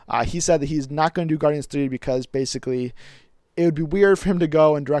 So he said that he's not going to do Guardians 3 because basically it would be weird for him to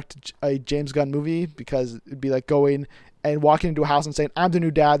go and direct a James Gunn movie, because it'd be like going and walking into a house and saying, I'm the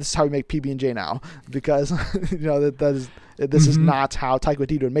new dad, this is how we make PB&J now. Because, this is not how Taika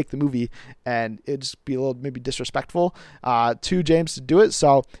Waititi would make the movie, and it'd just be a little maybe disrespectful to James to do it.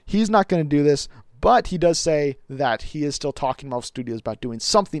 So he's not going to do this, but he does say that he is still talking to Marvel Studios about doing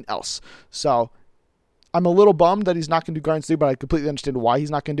something else. So I'm a little bummed that he's not going to do Guardians 3, but I completely understand why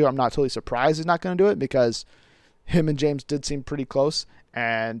he's not going to do it. I'm not totally surprised he's not going to do it, because him and James did seem pretty close,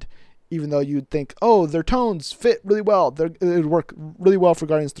 and even though you'd think, oh, their tones fit really well, it would work really well for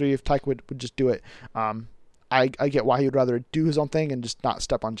Guardians 3 if Taika would just do it. I get why he would rather do his own thing and just not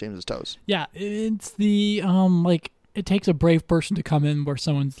step on James's toes. Yeah, it's the it takes a brave person to come in where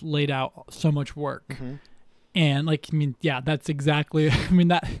someone's laid out so much work. Mm-hmm. And that's exactly,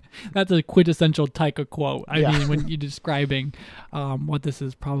 that's a quintessential Taika quote. I mean, when you're describing what this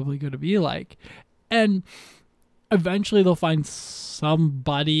is probably going to be like. And eventually they'll find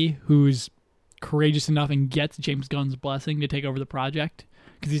somebody who's courageous enough and gets James Gunn's blessing to take over the project,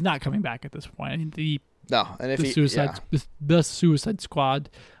 because he's not coming back at this point. The Suicide Squad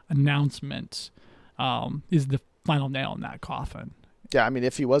announcement is the final nail in that coffin. Yeah, I mean,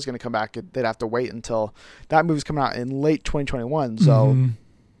 if he was going to come back, they'd have to wait until that movie's coming out in late 2021. So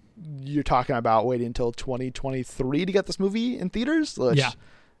you're talking about waiting until 2023 to get this movie in theaters, which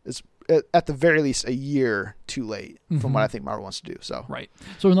is at the very least a year too late from what I think Marvel wants to do. So right.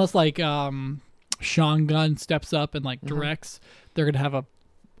 So unless Sean Gunn steps up and directs, they're gonna have a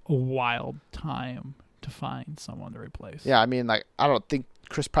wild time to find someone to replace. Yeah, I mean, I don't think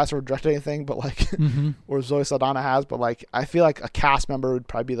Chris Pratt would direct anything, but or Zoe Saldana has, but I feel like a cast member would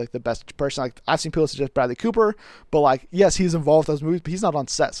probably be the best person. I've seen people suggest Bradley Cooper, but yes, he's involved in those movies, but he's not on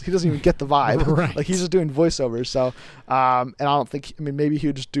sets. So he doesn't even get the vibe. Right. He's just doing voiceovers. So, and I don't think, maybe he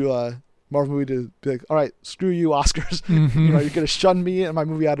would just do a Marvel movie to be like, all right, screw you, Oscars. You're going to shun me and my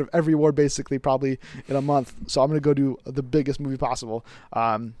movie out of every award basically probably in a month. So I'm going to go do the biggest movie possible.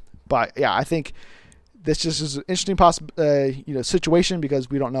 But yeah, I think this just is an interesting situation, because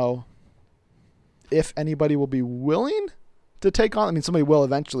we don't know if anybody will be willing to take on. I mean, somebody will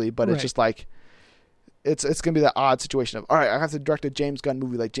eventually, but it's just it's going to be that odd situation of, all right, I have to direct a James Gunn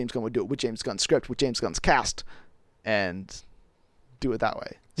movie like James Gunn would do it, with James Gunn's script, with James Gunn's cast, and do it that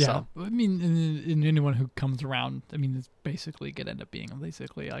way. Yeah, so. I mean, and anyone who comes around, it's basically going to end up being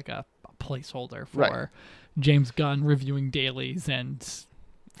like a placeholder for James Gunn reviewing dailies and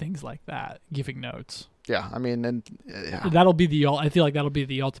things like that, giving notes. Yeah, I mean, that'll be I feel like that'll be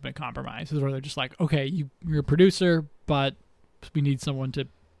the ultimate compromise, is where they're just like, okay, you're a producer, but we need someone to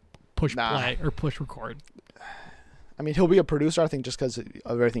push play or push record. I mean, he'll be a producer, I think, just because of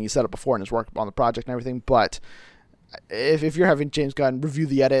everything he set up before and his work on the project and everything. But if you're having James Gunn review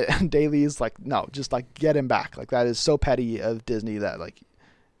the edit and dailies, no, just get him back. That is so petty of Disney that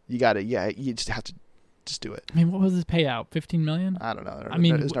you gotta, you just have to just do it. I mean, what was his payout? $15 million? I don't know.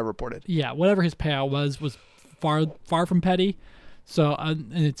 It was never reported. Yeah, whatever his payout was far from petty. So,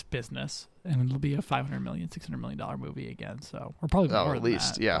 and it's business, and it'll be a $500 million, $600 million movie again. So, or probably more at than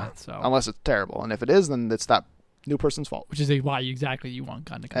least, that, yeah. So, unless it's terrible, and if it is, then it's that new person's fault. Which is why you want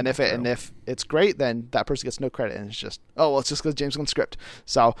Gunn to come. And if it's great, then that person gets no credit, and it's just it's just because James Gunn's script.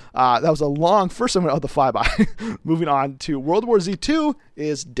 So that was a long first segment of the flyby. Moving on to World War Z 2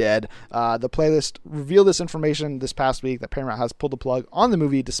 is dead. The playlist revealed this information this past week that Paramount has pulled the plug on the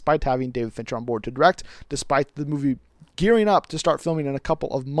movie, despite having David Fincher on board to direct, despite the movie gearing up to start filming in a couple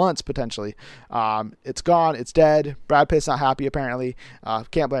of months, potentially. It's gone. It's dead. Brad Pitt's not happy, apparently.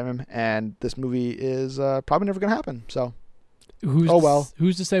 Can't blame him. And this movie is probably never going to happen. So,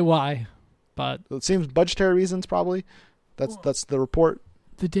 Who's to say why? But it seems budgetary reasons, probably. That's the report.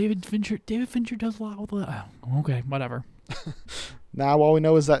 David Fincher does a lot with that. Okay, whatever. Now all we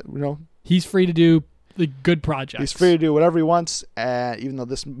know is that, he's free to do the good projects. He's free to do whatever he wants, even though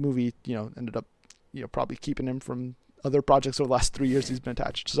this movie, ended up, probably keeping him from other projects over the last 3 years he's been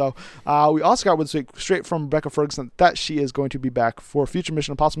attached. So we also got this week straight from Rebecca Ferguson that she is going to be back for future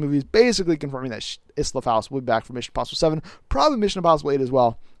Mission Impossible movies, basically confirming that Isla Faust will be back for Mission Impossible 7, probably Mission Impossible 8 as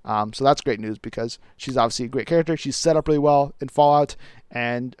well. So that's great news because she's obviously a great character. She's set up really well in Fallout,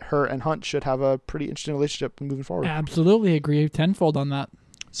 and her and Hunt should have a pretty interesting relationship moving forward. Absolutely agree tenfold on that.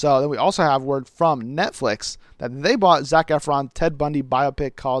 So then we also have word from Netflix that they bought Zac Efron Ted Bundy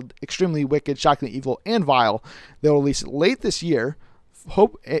biopic called Extremely Wicked, Shockingly Evil, and Vile. They'll release it late this year,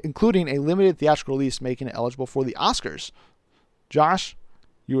 including a limited theatrical release, making it eligible for the Oscars. Josh,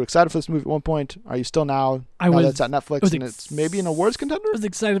 you were excited for this movie at one point. Are you still now? Now that it's at Netflix and it's maybe an awards contender? I was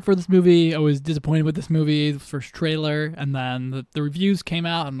excited for this movie. I was disappointed with this movie, the first trailer, and then the reviews came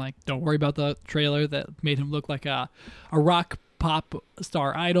out. I'm like, don't worry about the trailer that made him look like a rock pop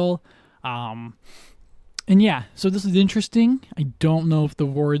star idol. And yeah, so this is interesting. I don't know if the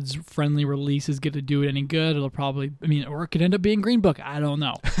awards friendly release is going to do it any good. It'll probably, or it could end up being Green Book. I don't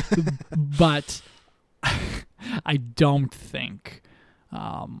know. But I don't think.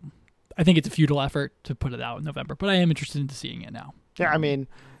 I think it's a futile effort to put it out in November, but I am interested in seeing it now. Yeah,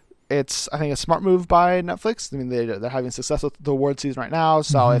 it's I think a smart move by Netflix. They're having success with the award season right now,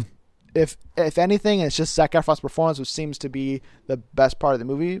 so if anything, it's just Zac Efron's performance, which seems to be the best part of the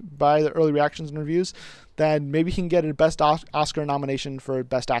movie by the early reactions and reviews, then maybe he can get a best Oscar nomination for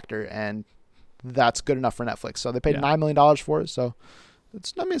Best Actor, and that's good enough for Netflix. So they paid $9 million for it, so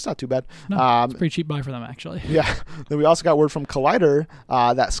it's not too bad. No, it's a pretty cheap buy for them, actually. Yeah. Then we also got word from Collider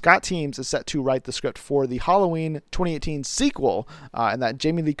that Scott Teems is set to write the script for the Halloween 2018 sequel, and that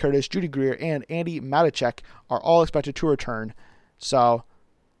Jamie Lee Curtis, Judy Greer, and Andy Matichek are all expected to return. So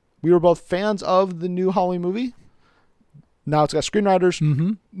we were both fans of the new Halloween movie. Now it's got screenwriters.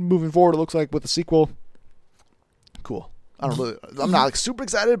 Moving forward, it looks like with the sequel. Cool. I'm not super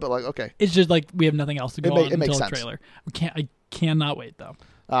excited, but okay. It's just we have nothing else to go on until the sense. trailer. I cannot wait though.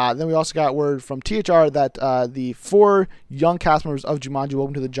 Then we also got word from THR that the 4 young cast members of Jumanji: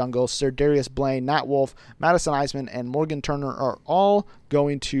 Welcome to the Jungle, Sir Darius Blaine, Nat Wolff, Madison Eisman, and Morgan Turner are all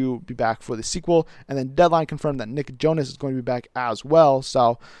going to be back for the sequel. And then Deadline confirmed that Nick Jonas is going to be back as well.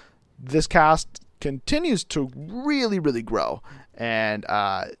 So this cast continues to really, really grow. And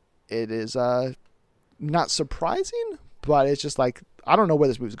it is not surprising, but it's just I don't know where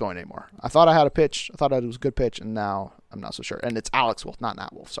this movie's going anymore. I thought I had a pitch. I thought it was a good pitch, and now I'm not so sure. And it's Alex Wolff, not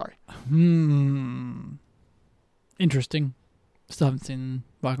Nat Wolff. Sorry. Interesting. Still haven't seen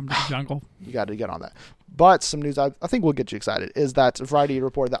Welcome to the Jungle. You got to get on that. But some news I think will get you excited is that Variety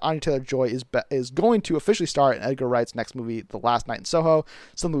reported that Anya Taylor-Joy is going to officially star in Edgar Wright's next movie, The Last Night in Soho.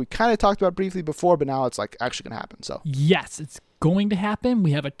 Something we kind of talked about briefly before, but now it's actually going to happen. So yes, it's going to happen.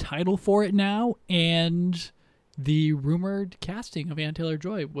 We have a title for it now, and the rumored casting of Anya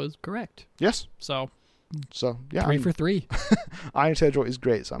Taylor-Joy was correct. Yes. So yeah, 3 for 3. Anya Taylor-Joy is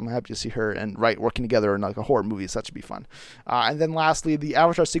great, so I'm happy to see her and Wright working together in a horror movie. So that should be fun. And then lastly, the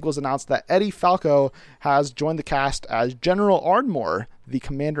Avatar sequels announced that Eddie Falco has joined the cast as General Ardmore, the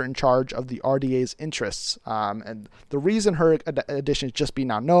commander in charge of the RDA's interests. And the reason her addition is just being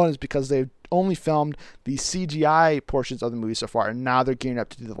now known is because they've only filmed the CGI portions of the movie so far, and now they're gearing up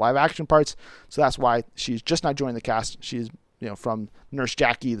to do the live action parts. So that's why she's just not joining the cast. She's from Nurse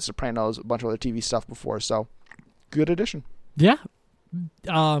Jackie, The Sopranos, a bunch of other TV stuff before. So good addition. Yeah.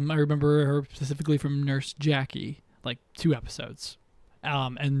 I remember her specifically from Nurse Jackie, 2 episodes.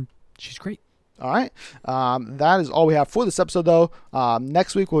 And she's great. All right. That is all we have for this episode, though.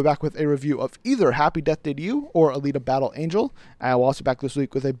 Next week, we'll be back with a review of either Happy Death Day to You or Alita Battle Angel. And we'll also be back this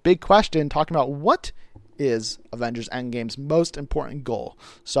week with a big question talking about what is Avengers Endgame's most important goal.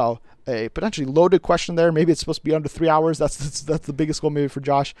 So a potentially loaded question there. Maybe it's supposed to be under 3 hours. That's the biggest goal maybe for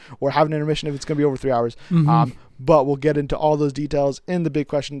Josh, or have an intermission if it's going to be over 3 hours. But we'll get into all those details in the big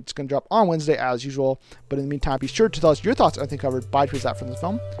question. It's going to drop on Wednesday as usual. But in the meantime, be sure to tell us your thoughts on anything covered by Tweets Out from the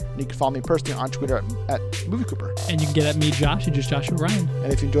film. And you can follow me personally on Twitter at Movie Cooper. And you can get at me, Josh, and just Joshua Ryan.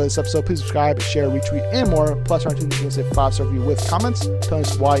 And if you enjoyed this episode, please subscribe, share, retweet, and more. Plus, our iTunes, you can say 5-star review with comments telling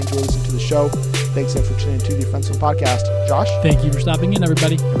us why you enjoy listening to the show. Thanks again for tuning into the Friends Film Podcast. Josh? Thank you for stopping in,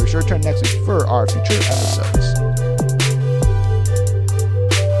 everybody. And be sure to return next week for our future episodes.